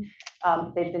direction.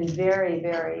 They've been very,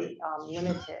 very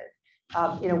limited.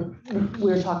 We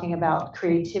were talking about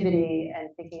creativity and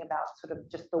thinking about sort of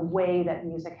just the way that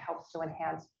music helps to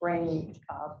enhance brain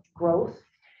growth.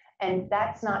 And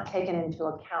that's not taken into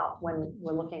account when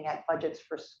we're looking at budgets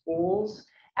for schools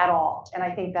at all. And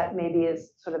I think that maybe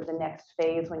is sort of the next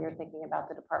phase when you're thinking about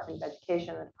the Department of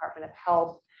Education, the Department of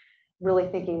Health, really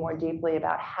thinking more deeply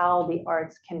about how the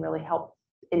arts can really help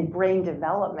in brain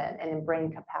development and in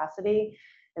brain capacity.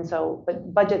 And so,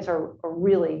 but budgets are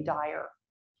really dire.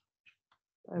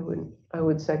 I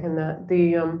would second that.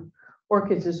 The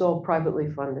Orchids is all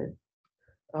privately funded.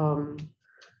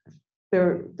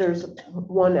 There's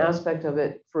one aspect of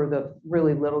it for the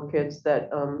really little kids that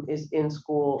is in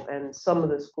school, and some of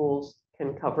the schools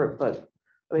can cover it, but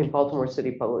I mean, Baltimore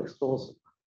City Public Schools,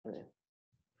 there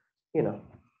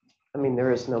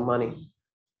is no money.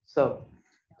 So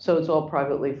it's all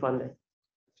privately funded.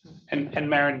 And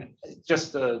Marin,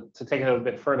 just to take it a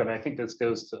bit further, and I think this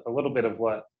goes to a little bit of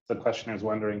what the questioner is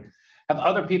wondering. Have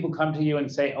other people come to you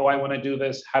and say, oh, I want to do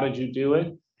this. How did you do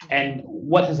it? And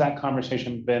what has that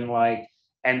conversation been like?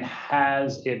 And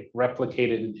has it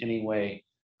replicated in any way?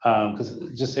 Because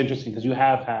it's just interesting because you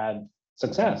have had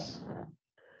success.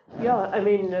 Yeah, I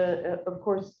mean, of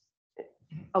course,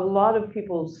 a lot of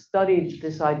people studied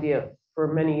this idea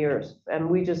for many years, and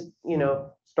we just,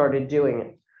 started doing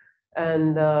it.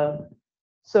 And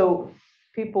so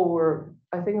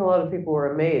I think a lot of people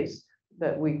were amazed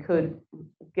that we could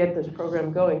get this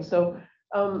program going. So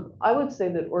I would say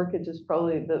that Orchids is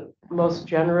probably the most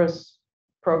generous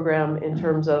program in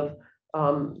terms of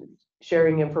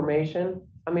sharing information.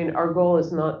 I mean, our goal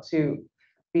is not to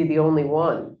be the only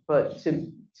one, but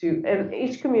to and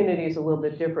each community is a little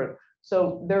bit different.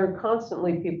 So there are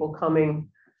constantly people coming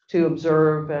to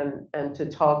observe and to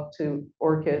talk to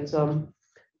Orchids.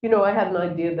 I had an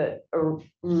idea that, or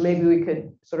maybe we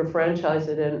could sort of franchise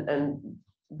it and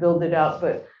build it out,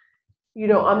 but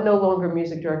I'm no longer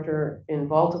music director in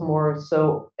Baltimore,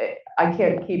 so I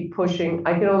can't keep pushing.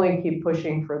 I can only keep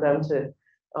pushing for them to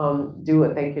do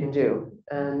what they can do,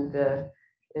 and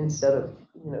instead of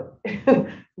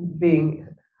being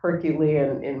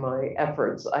Herculean in my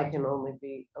efforts, I can only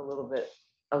be a little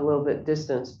bit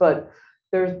distanced. But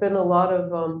there's been a lot of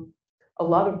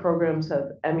programs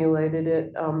have emulated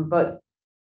it, but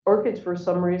Orchids, for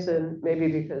some reason, maybe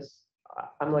because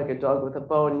I'm like a dog with a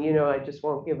bone, I just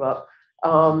won't give up.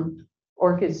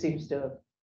 Orchids seems to have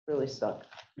really stuck.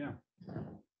 Yeah.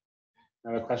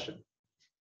 Another question?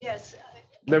 Yes.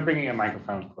 They're bringing a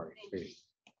microphone for you, please.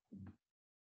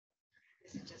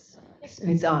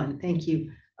 It's on. Thank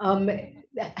you.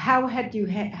 How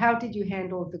did you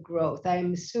handle the growth?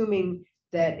 I'm assuming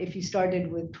that if you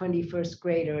started with 21st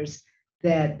graders,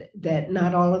 that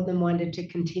not all of them wanted to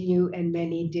continue and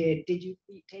many did. Did you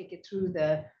take it through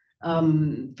the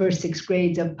first 6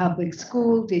 grades of public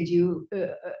school? Did you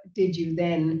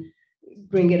then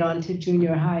bring it on to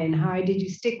junior high and high? Did you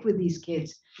stick with these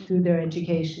kids through their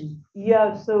education?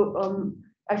 Yeah, so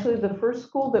actually the first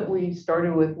school that we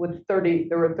started with 30,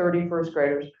 there were 30 first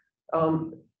graders.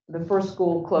 The first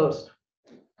school closed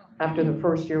after the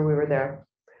first year we were there.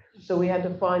 So we had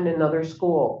to find another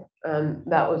school, and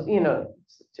that was,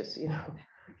 just,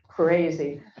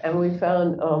 crazy. And we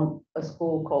found a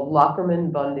school called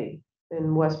Lockerman Bundy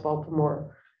in West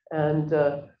Baltimore. And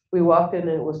we walked in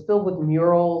and it was filled with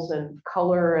murals and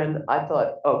color. And I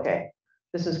thought, okay,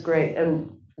 this is great.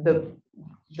 And the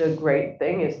great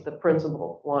thing is the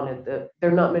principal wanted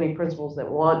there are not many principals that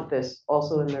want this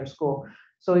also in their school.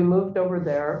 So we moved over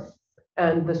there,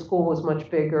 and the school was much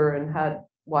bigger and had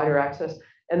wider access.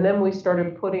 And then we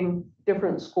started putting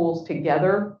different schools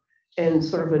together in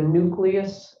sort of a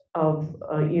nucleus of,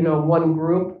 one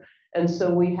group. And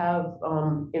so we have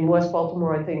in West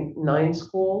Baltimore, I think 9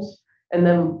 schools. And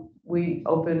then we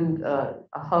opened a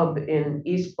hub in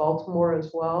East Baltimore as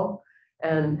well,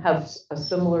 and have a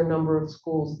similar number of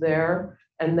schools there.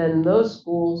 And then those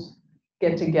schools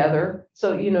get together.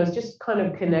 So, it's just kind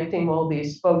of connecting all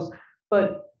these folks.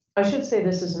 But I should say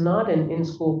this is not an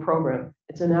in-school program.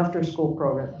 It's an after-school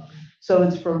program. So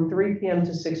it's from 3 p.m.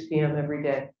 to 6 p.m. every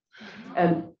day.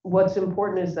 And what's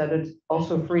important is that it's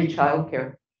also free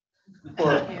childcare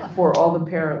for all the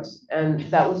parents. And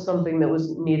that was something that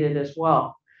was needed as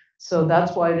well. So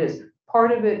that's why it is.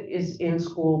 Part of it is in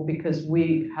school because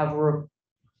we have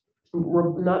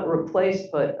not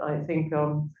replaced, but I think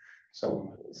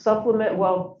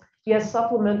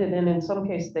supplemented, and in some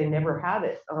cases they never had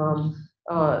it.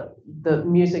 The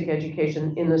music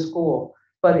education in the school,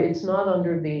 but it's not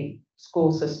under the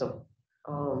school system.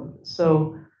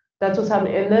 So that's what's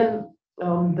happening. And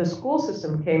then the school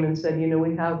system came and said,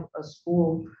 we have a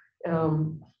school,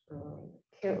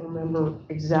 can't remember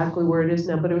exactly where it is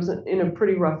now, but it was in a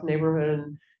pretty rough neighborhood,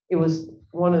 and it was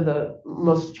one of the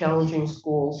most challenging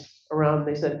schools around.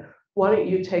 They said, why don't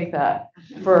you take that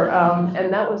for,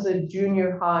 and that was a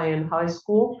junior high and high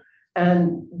school.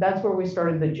 And that's where we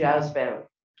started the jazz band,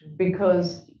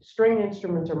 because string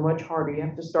instruments are much harder. You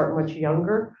have to start much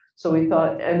younger. So we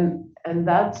thought, and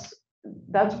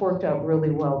that's worked out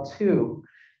really well too.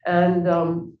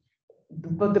 And,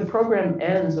 but the program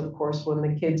ends, of course, when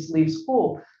the kids leave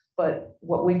school. But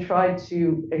what we try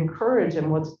to encourage,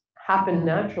 and what's happened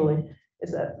naturally,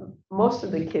 is that most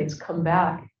of the kids come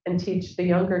back and teach the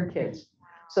younger kids.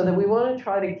 So that we want to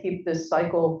try to keep this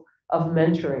cycle of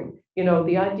mentoring.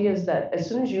 The idea is that as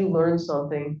soon as you learn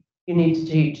something, you need to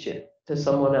teach it to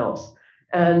someone else.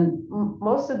 And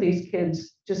most of these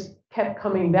kids just kept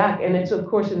coming back, and it's of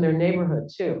course in their neighborhood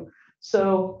too.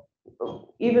 So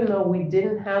even though we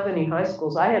didn't have any high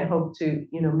schools, I had hoped to,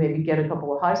 maybe get a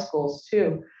couple of high schools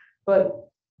too. But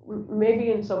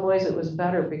maybe in some ways it was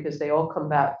better because they all come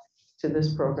back to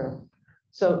this program.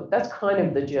 So that's kind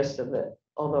of the gist of it.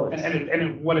 Although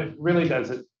what it really does,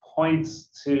 it points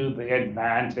to the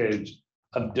advantage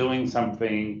of doing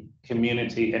something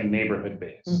community and neighborhood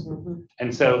based. Mm-hmm.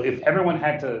 And so if everyone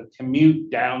had to commute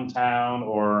downtown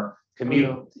or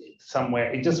commute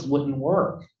somewhere, it just wouldn't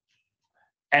work.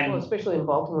 And especially in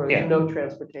Baltimore, there's no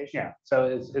transportation. Yeah, so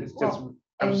it's just.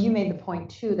 And you made the point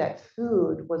too that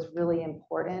food was really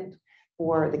important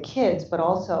for the kids, but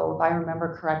also, if I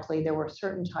remember correctly, there were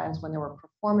certain times when there were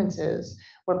performances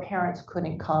where parents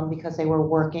couldn't come because they were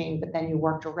working, but then you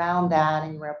worked around that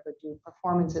and you were able to do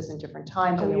performances in different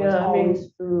times, and there was always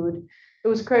food. It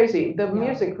was crazy. The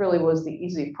music really was the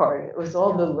easy part. It was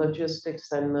all the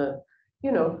logistics and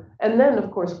and then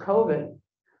of course COVID.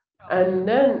 And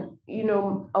then,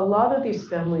 a lot of these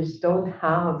families don't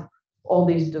have all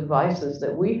these devices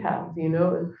that we have,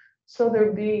 so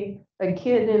there'd be a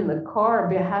kid in the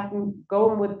car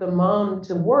going with the mom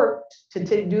to work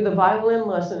to do the violin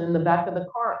lesson in the back of the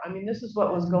car. I mean, this is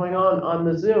what was going on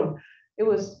the Zoom. It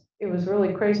was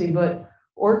really crazy, but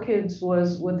Orchids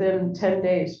was within 10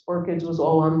 days, Orchids was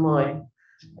all online,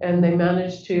 and they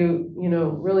managed to,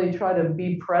 really try to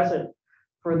be present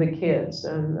for the kids.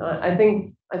 And I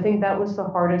think that was the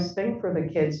hardest thing for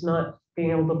the kids, not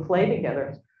being able to play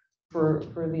together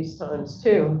for these times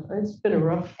too. It's been a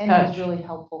rough And patch. it was really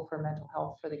helpful for mental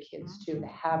health for the kids too, to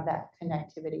have that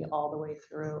connectivity all the way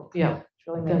through. Yeah, It's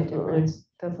really made a difference.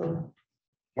 definitely.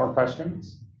 More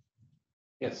questions?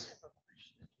 Yes.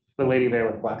 The lady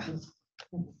there with glasses.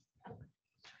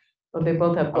 Oh, they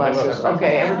both have Oh, they both have glasses. glasses.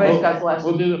 Okay, everybody's We'll- got glasses.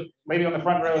 We'll do maybe on the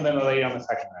front row and then the lady on the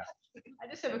second row. I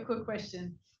just have a quick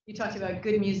question. You talked about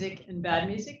good music and bad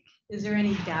music. Is there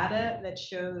any data that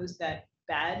shows that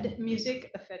bad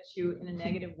music affects you in a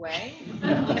negative way?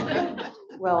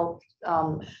 Well,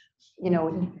 you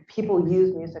know, people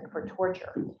use music for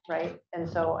torture, right? And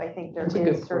so I think there That's a good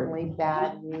is point. certainly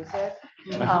bad music.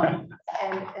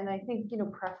 And I think, you know,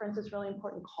 preference is really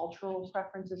important. Cultural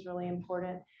preference is really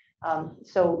important.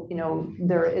 So, you know,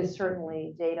 there is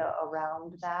certainly data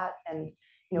around that. And,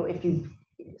 you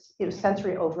know,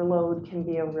 sensory overload can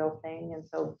be a real thing. And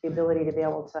so the ability to be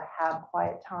able to have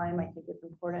quiet time, I think is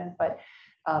important. But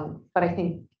I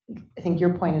think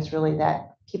your point is really that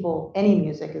any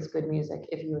music is good music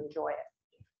if you enjoy it.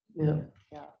 Yeah.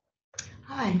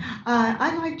 Hi,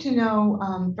 I'd like to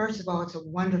know, first of all, it's a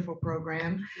wonderful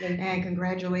program and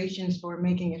congratulations for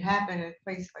making it happen in a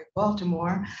place like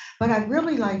Baltimore. But I'd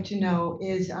really like to know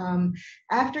is,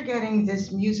 after getting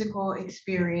this musical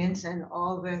experience and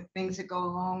all the things that go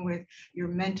along with your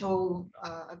mental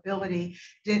ability,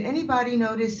 did anybody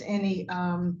notice any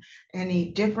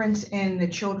difference in the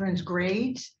children's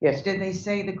grades? Yes. Did they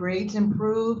say the grades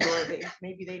improved, or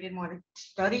maybe they didn't want to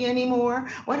study anymore?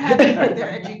 What happened with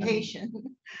their education?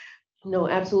 No,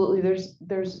 absolutely.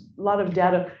 There's a lot of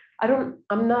data.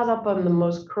 I'm not up on the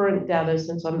most current data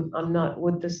since I'm not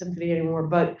with the symphony anymore,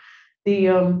 but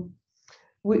the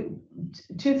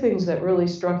two things that really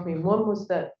struck me. One was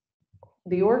that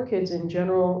the orchids in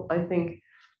general, I think,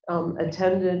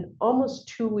 attended almost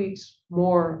 2 weeks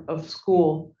more of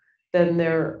school than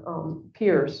their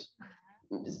peers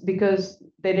because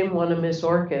they didn't want to miss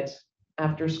orchids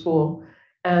after school.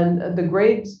 And the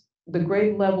grade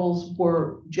levels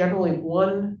were generally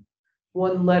one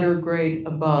letter grade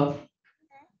above.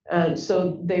 And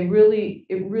so it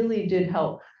really did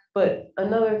help. But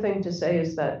another thing to say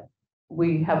is that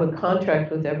we have a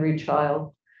contract with every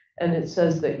child, and it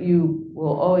says that you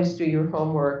will always do your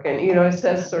homework. And, you know, it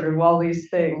says sort of all these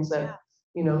things that,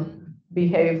 you know,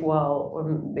 behave well,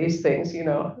 or these things, you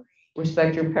know,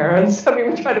 respect your parents. I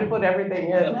mean, we try to put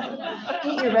everything in.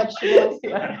 Eat your vegetables.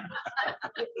 Yeah.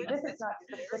 This is not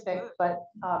specific, but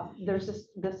there's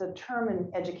a term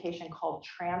in education called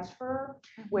transfer,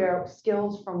 where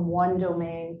skills from one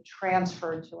domain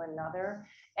transfer to another.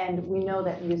 And we know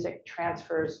that music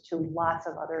transfers to lots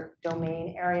of other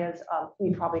domain areas.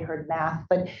 You probably heard math,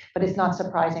 but it's not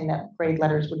surprising that grade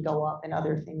letters would go up and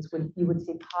other things you would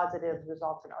see positive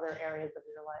results in other areas of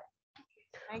your life.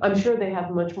 I'm sure they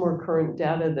have much more current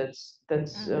data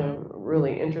that's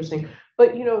really interesting.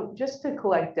 But, you know, just to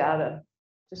collect data,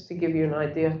 just to give you an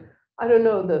idea, I don't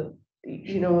know,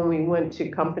 you know, when we went to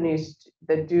companies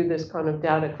that do this kind of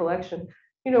data collection,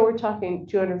 you know, we're talking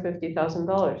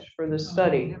 $250,000 for the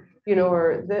study, you know,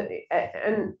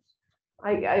 and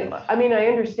I mean, I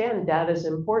understand data is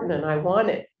important and I want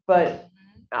it, but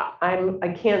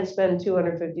I can't spend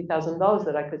 $250,000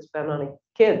 that I could spend on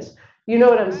kids. You know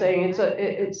what I'm saying?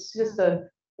 It's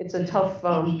a tough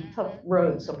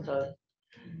road sometimes.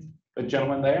 The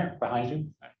gentleman there behind you.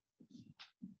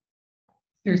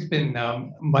 There's been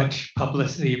much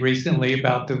publicity recently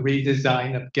about the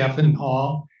redesign of Geffen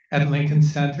Hall at Lincoln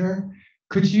Center.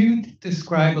 Could you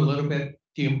describe a little bit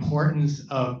the importance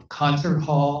of concert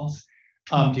halls,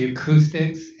 the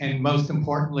acoustics, and most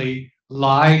importantly,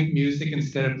 live music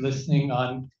instead of listening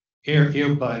on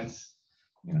earbuds?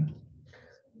 You know?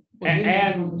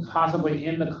 And possibly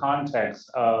in the context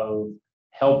of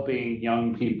helping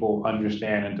young people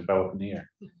understand and develop an ear.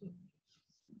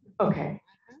 Okay.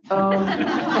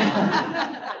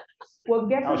 Well,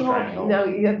 Geffen Hall, no,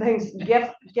 yeah, thanks.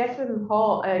 Geffen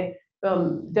Hall,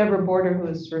 Deborah Border, who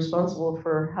is responsible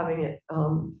for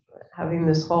having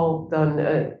this hall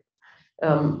done,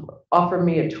 offered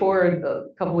me a tour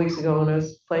a couple weeks ago when I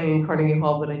was playing in Carnegie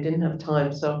Hall, but I didn't have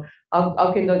time. So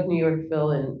I'll conduct New York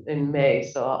Phil in May.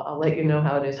 So I'll let you know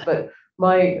how it is. But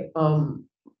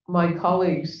my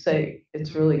colleagues say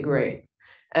it's really great.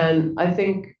 And I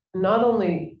think not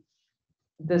only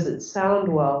does it sound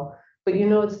well, but you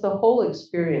know, it's the whole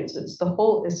experience. It's the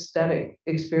whole aesthetic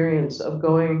experience of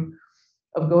going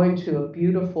to a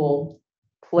beautiful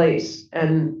place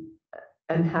and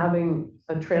having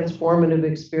a transformative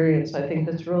experience. I think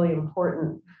that's really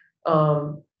important.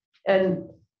 And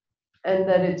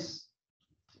that it's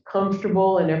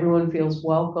comfortable and everyone feels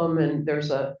welcome and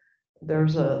there's a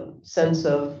sense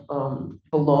of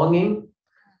belonging.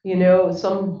 You know,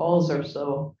 some halls are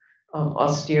so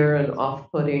austere and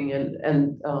off-putting,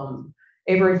 and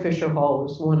Avery Fisher Hall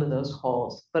was one of those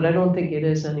halls, but I don't think it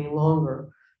is any longer.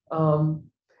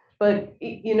 But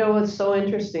you know what's so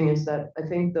interesting is that I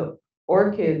think the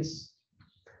orchids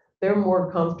they're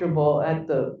more comfortable at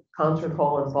the concert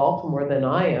hall in Baltimore than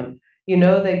I am.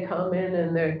 They come in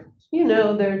and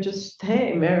they're just,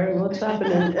 hey, Marin, what's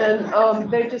happening?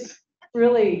 And they're just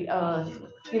really,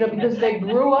 because they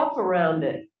grew up around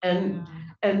it, and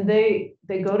they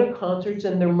go to concerts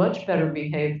and they're much better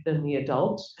behaved than the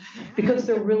adults because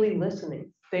they're really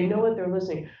listening. They know what they're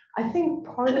listening. I think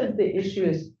part of the issue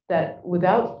is that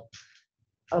without,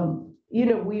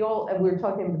 we're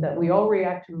talking about that, we all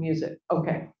react to music,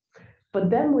 okay. But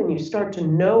then when you start to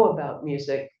know about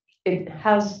music, it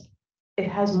has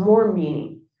more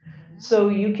meaning. So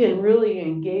you can really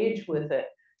engage with it.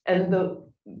 And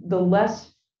the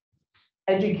less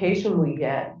education we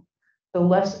get, the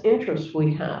less interest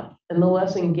we have and the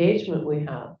less engagement we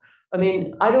have. I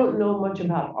mean, I don't know much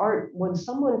about art. When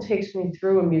someone takes me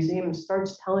through a museum and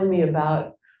starts telling me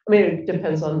about, I mean, it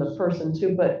depends on the person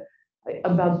too, but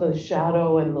about the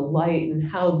shadow and the light and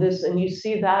how this, and you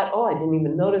see that, oh, I didn't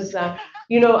even notice that.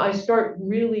 I start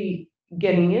really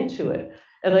getting into it.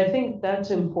 And I think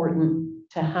that's important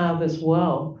to have as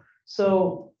well.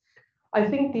 So I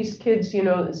think these kids,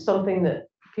 is something that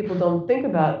people don't think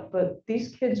about, but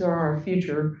these kids are our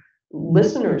future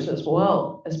listeners as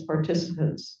well as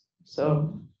participants.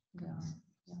 So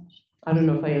I don't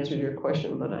know if I answered your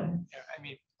question, but Yeah, I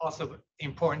mean, also the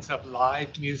importance of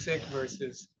live music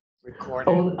versus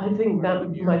recording. Oh, I think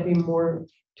that might be more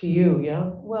to you,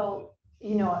 yeah? Well,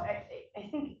 I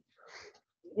think,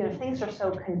 things are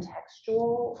so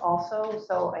contextual also.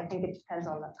 So I think it depends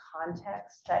on the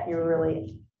context that you're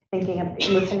really thinking of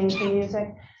listening to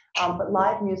music. But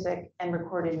live music and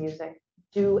recorded music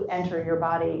do enter your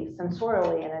body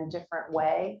sensorially in a different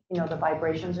way. The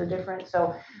vibrations are different.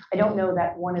 So I don't know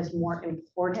that one is more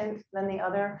important than the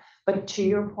other. But to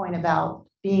your point about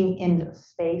being in the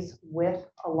space with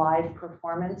a live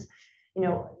performance,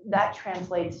 that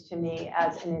translates to me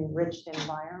as an enriched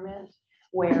environment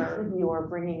where you're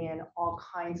bringing in all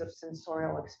kinds of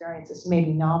sensorial experiences,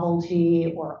 maybe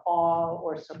novelty or awe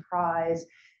or surprise.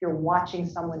 You're watching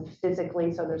someone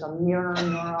physically, so there's a mirror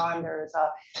neuron, there's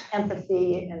a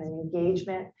empathy and an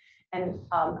engagement. And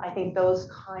I think those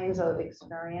kinds of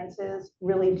experiences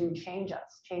really do change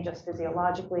us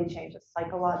physiologically, change us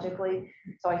psychologically.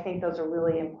 So I think those are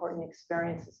really important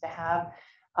experiences to have.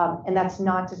 And that's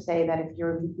not to say that if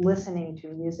you're listening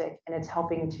to music and it's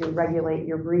helping to regulate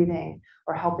your breathing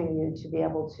or helping you to be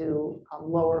able to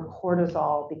lower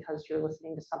cortisol because you're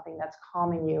listening to something that's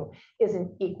calming you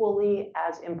isn't equally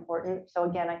as important. So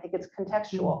again, I think it's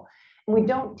contextual. And we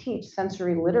don't teach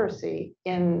sensory literacy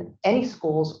in any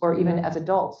schools or even as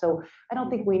adults. So I don't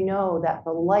think we know that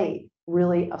the light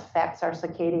really affects our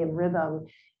circadian rhythm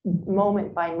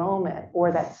moment by moment,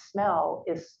 or that smell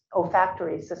is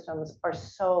olfactory systems are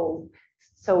so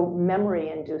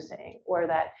memory inducing, or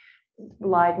that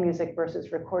live music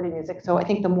versus recorded music. So I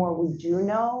think the more we do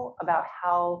know about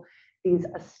how these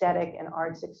aesthetic and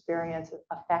arts experiences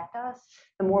affect us,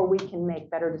 the more we can make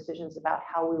better decisions about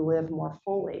how we live more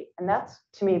fully. And that's,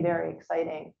 to me, very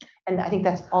exciting. And I think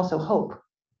that's also hope.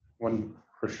 One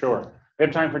for sure. We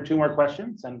have time for 2 more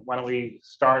questions, and why don't we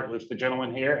start with the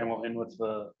gentleman here and we'll end with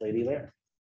the lady there.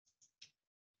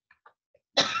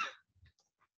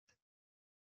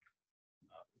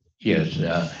 Yes,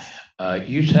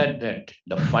 you said that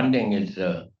the funding is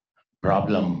a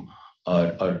problem,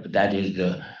 or that is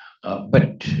the,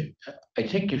 but I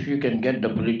think if you can get the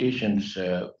politicians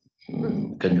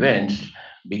convinced,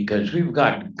 because we've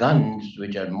got guns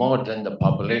which are more than the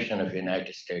population of the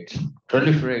United States,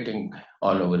 proliferating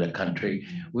all over the country.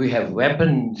 We have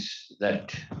weapons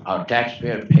that our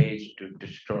taxpayer pays to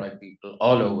destroy people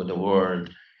all over the world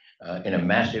in a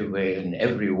massive way. In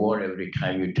every war, every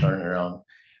time you turn around,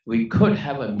 we could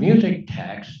have a music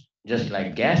tax, just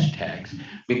like gas tax,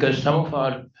 because some of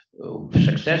our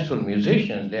successful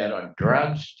musicians, they are on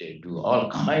drugs, they do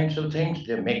all kinds of things,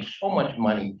 they make so much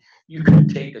money. You could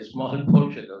take a small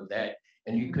portion of that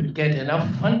and you could get enough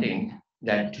funding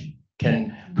that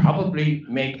can probably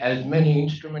make as many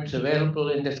instruments available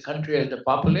in this country as the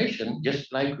population,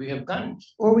 just like we have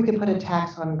guns. Or we could put a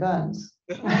tax on guns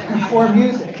or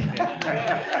music.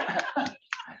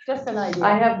 Just an idea.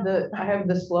 I have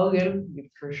the slogan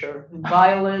for sure.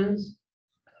 Violins,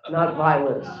 not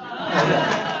violence.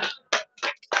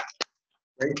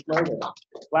 Great slogan.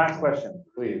 Last question,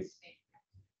 please.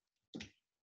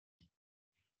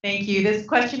 Thank you. This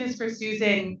question is for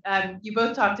Susan. You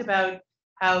both talked about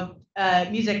how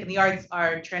music and the arts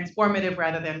are transformative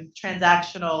rather than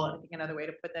transactional. I think another way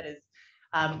to put that is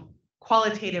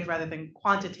qualitative rather than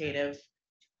quantitative.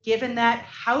 Given that,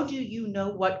 how do you know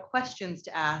what questions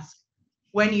to ask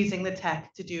when using the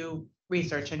tech to do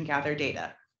research and gather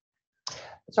data?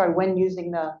 Sorry, when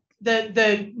using the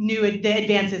the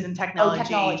advances in Oh, technology,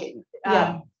 technology.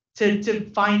 Yeah.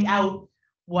 to find out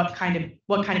what kind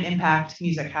of impact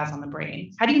music has on the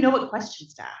brain? How do you know what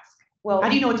questions to ask? Well, How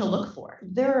do you know what to look for?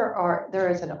 there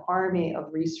is an army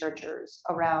of researchers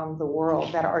around the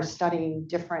world that are studying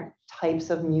different types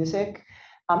of music.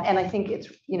 And I think it's,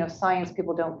 science,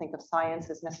 people don't think of science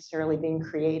as necessarily being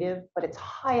creative, but it's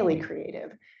highly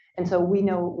creative. And so we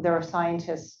know there are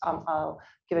scientists, I'll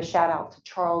give a shout out to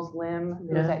Charles Lim,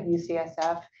 who is at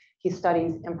UCSF. He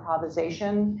studies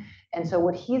improvisation. And so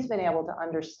what he's been able to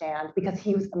understand, because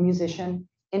he was a musician,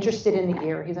 interested in the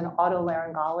ear, he's an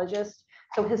otolaryngologist.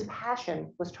 So his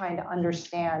passion was trying to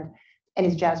understand, and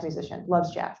he's a jazz musician,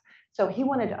 loves jazz. So he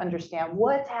wanted to understand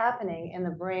what's happening in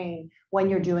the brain when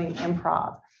you're doing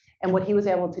improv. And what he was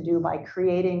able to do by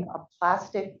creating a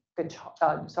plastic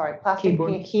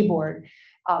keyboard,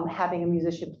 having a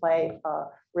musician play a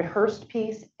rehearsed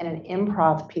piece and an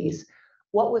improv piece,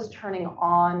 what was turning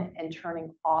on and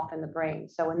turning off in the brain.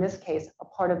 So in this case, a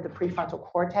part of the prefrontal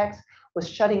cortex was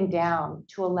shutting down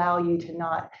to allow you to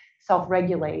not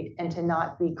self-regulate and to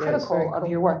not be critical of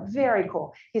your work. Very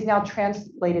cool. He's now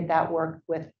translated that work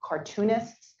with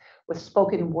cartoonists, with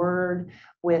spoken word,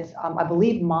 with, I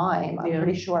believe, mime, I'm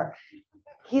pretty sure.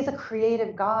 He's a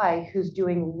creative guy who's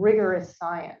doing rigorous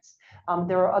science.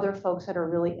 There are other folks that are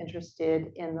really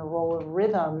interested in the role of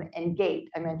rhythm and gait,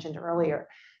 I mentioned earlier.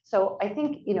 So I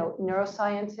think,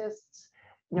 neuroscientists,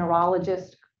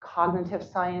 neurologists, cognitive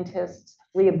scientists,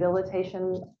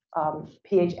 rehabilitation,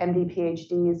 MD,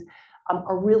 PhDs,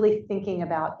 are really thinking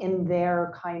about in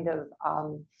their kind of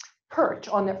perch,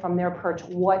 from their perch,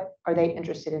 what are they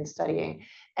interested in studying?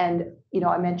 And,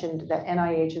 I mentioned that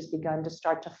NIH has begun to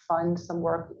start to fund some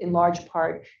work, in large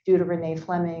part due to Renee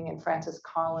Fleming and Francis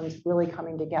Collins really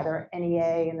coming together,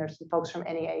 NEA, and there's some folks from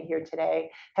NEA here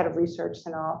today, head of research,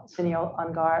 Sunil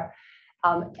Ungar.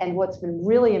 And what's been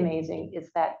really amazing is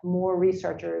that more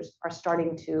researchers are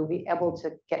starting to be able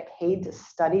to get paid to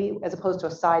study, as opposed to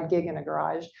a side gig in a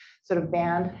garage sort of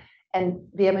band, and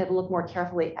be able to look more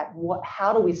carefully at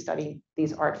how do we study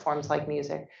these art forms like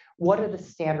music? What are the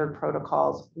standard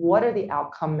protocols? What are the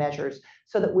outcome measures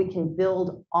so that we can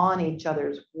build on each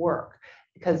other's work?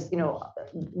 Because,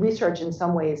 research in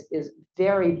some ways is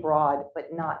very broad,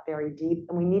 but not very deep.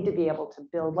 And we need to be able to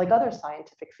build, like other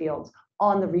scientific fields,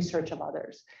 on the research of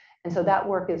others. And so that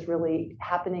work is really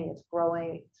happening, it's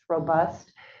growing, it's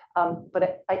robust.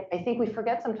 But I think we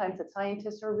forget sometimes that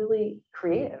scientists are really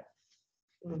creative.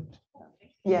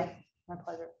 Yeah, my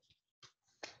pleasure.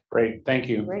 Great, thank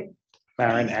you, Great.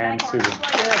 Marin and Susan. Yeah,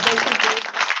 thank you.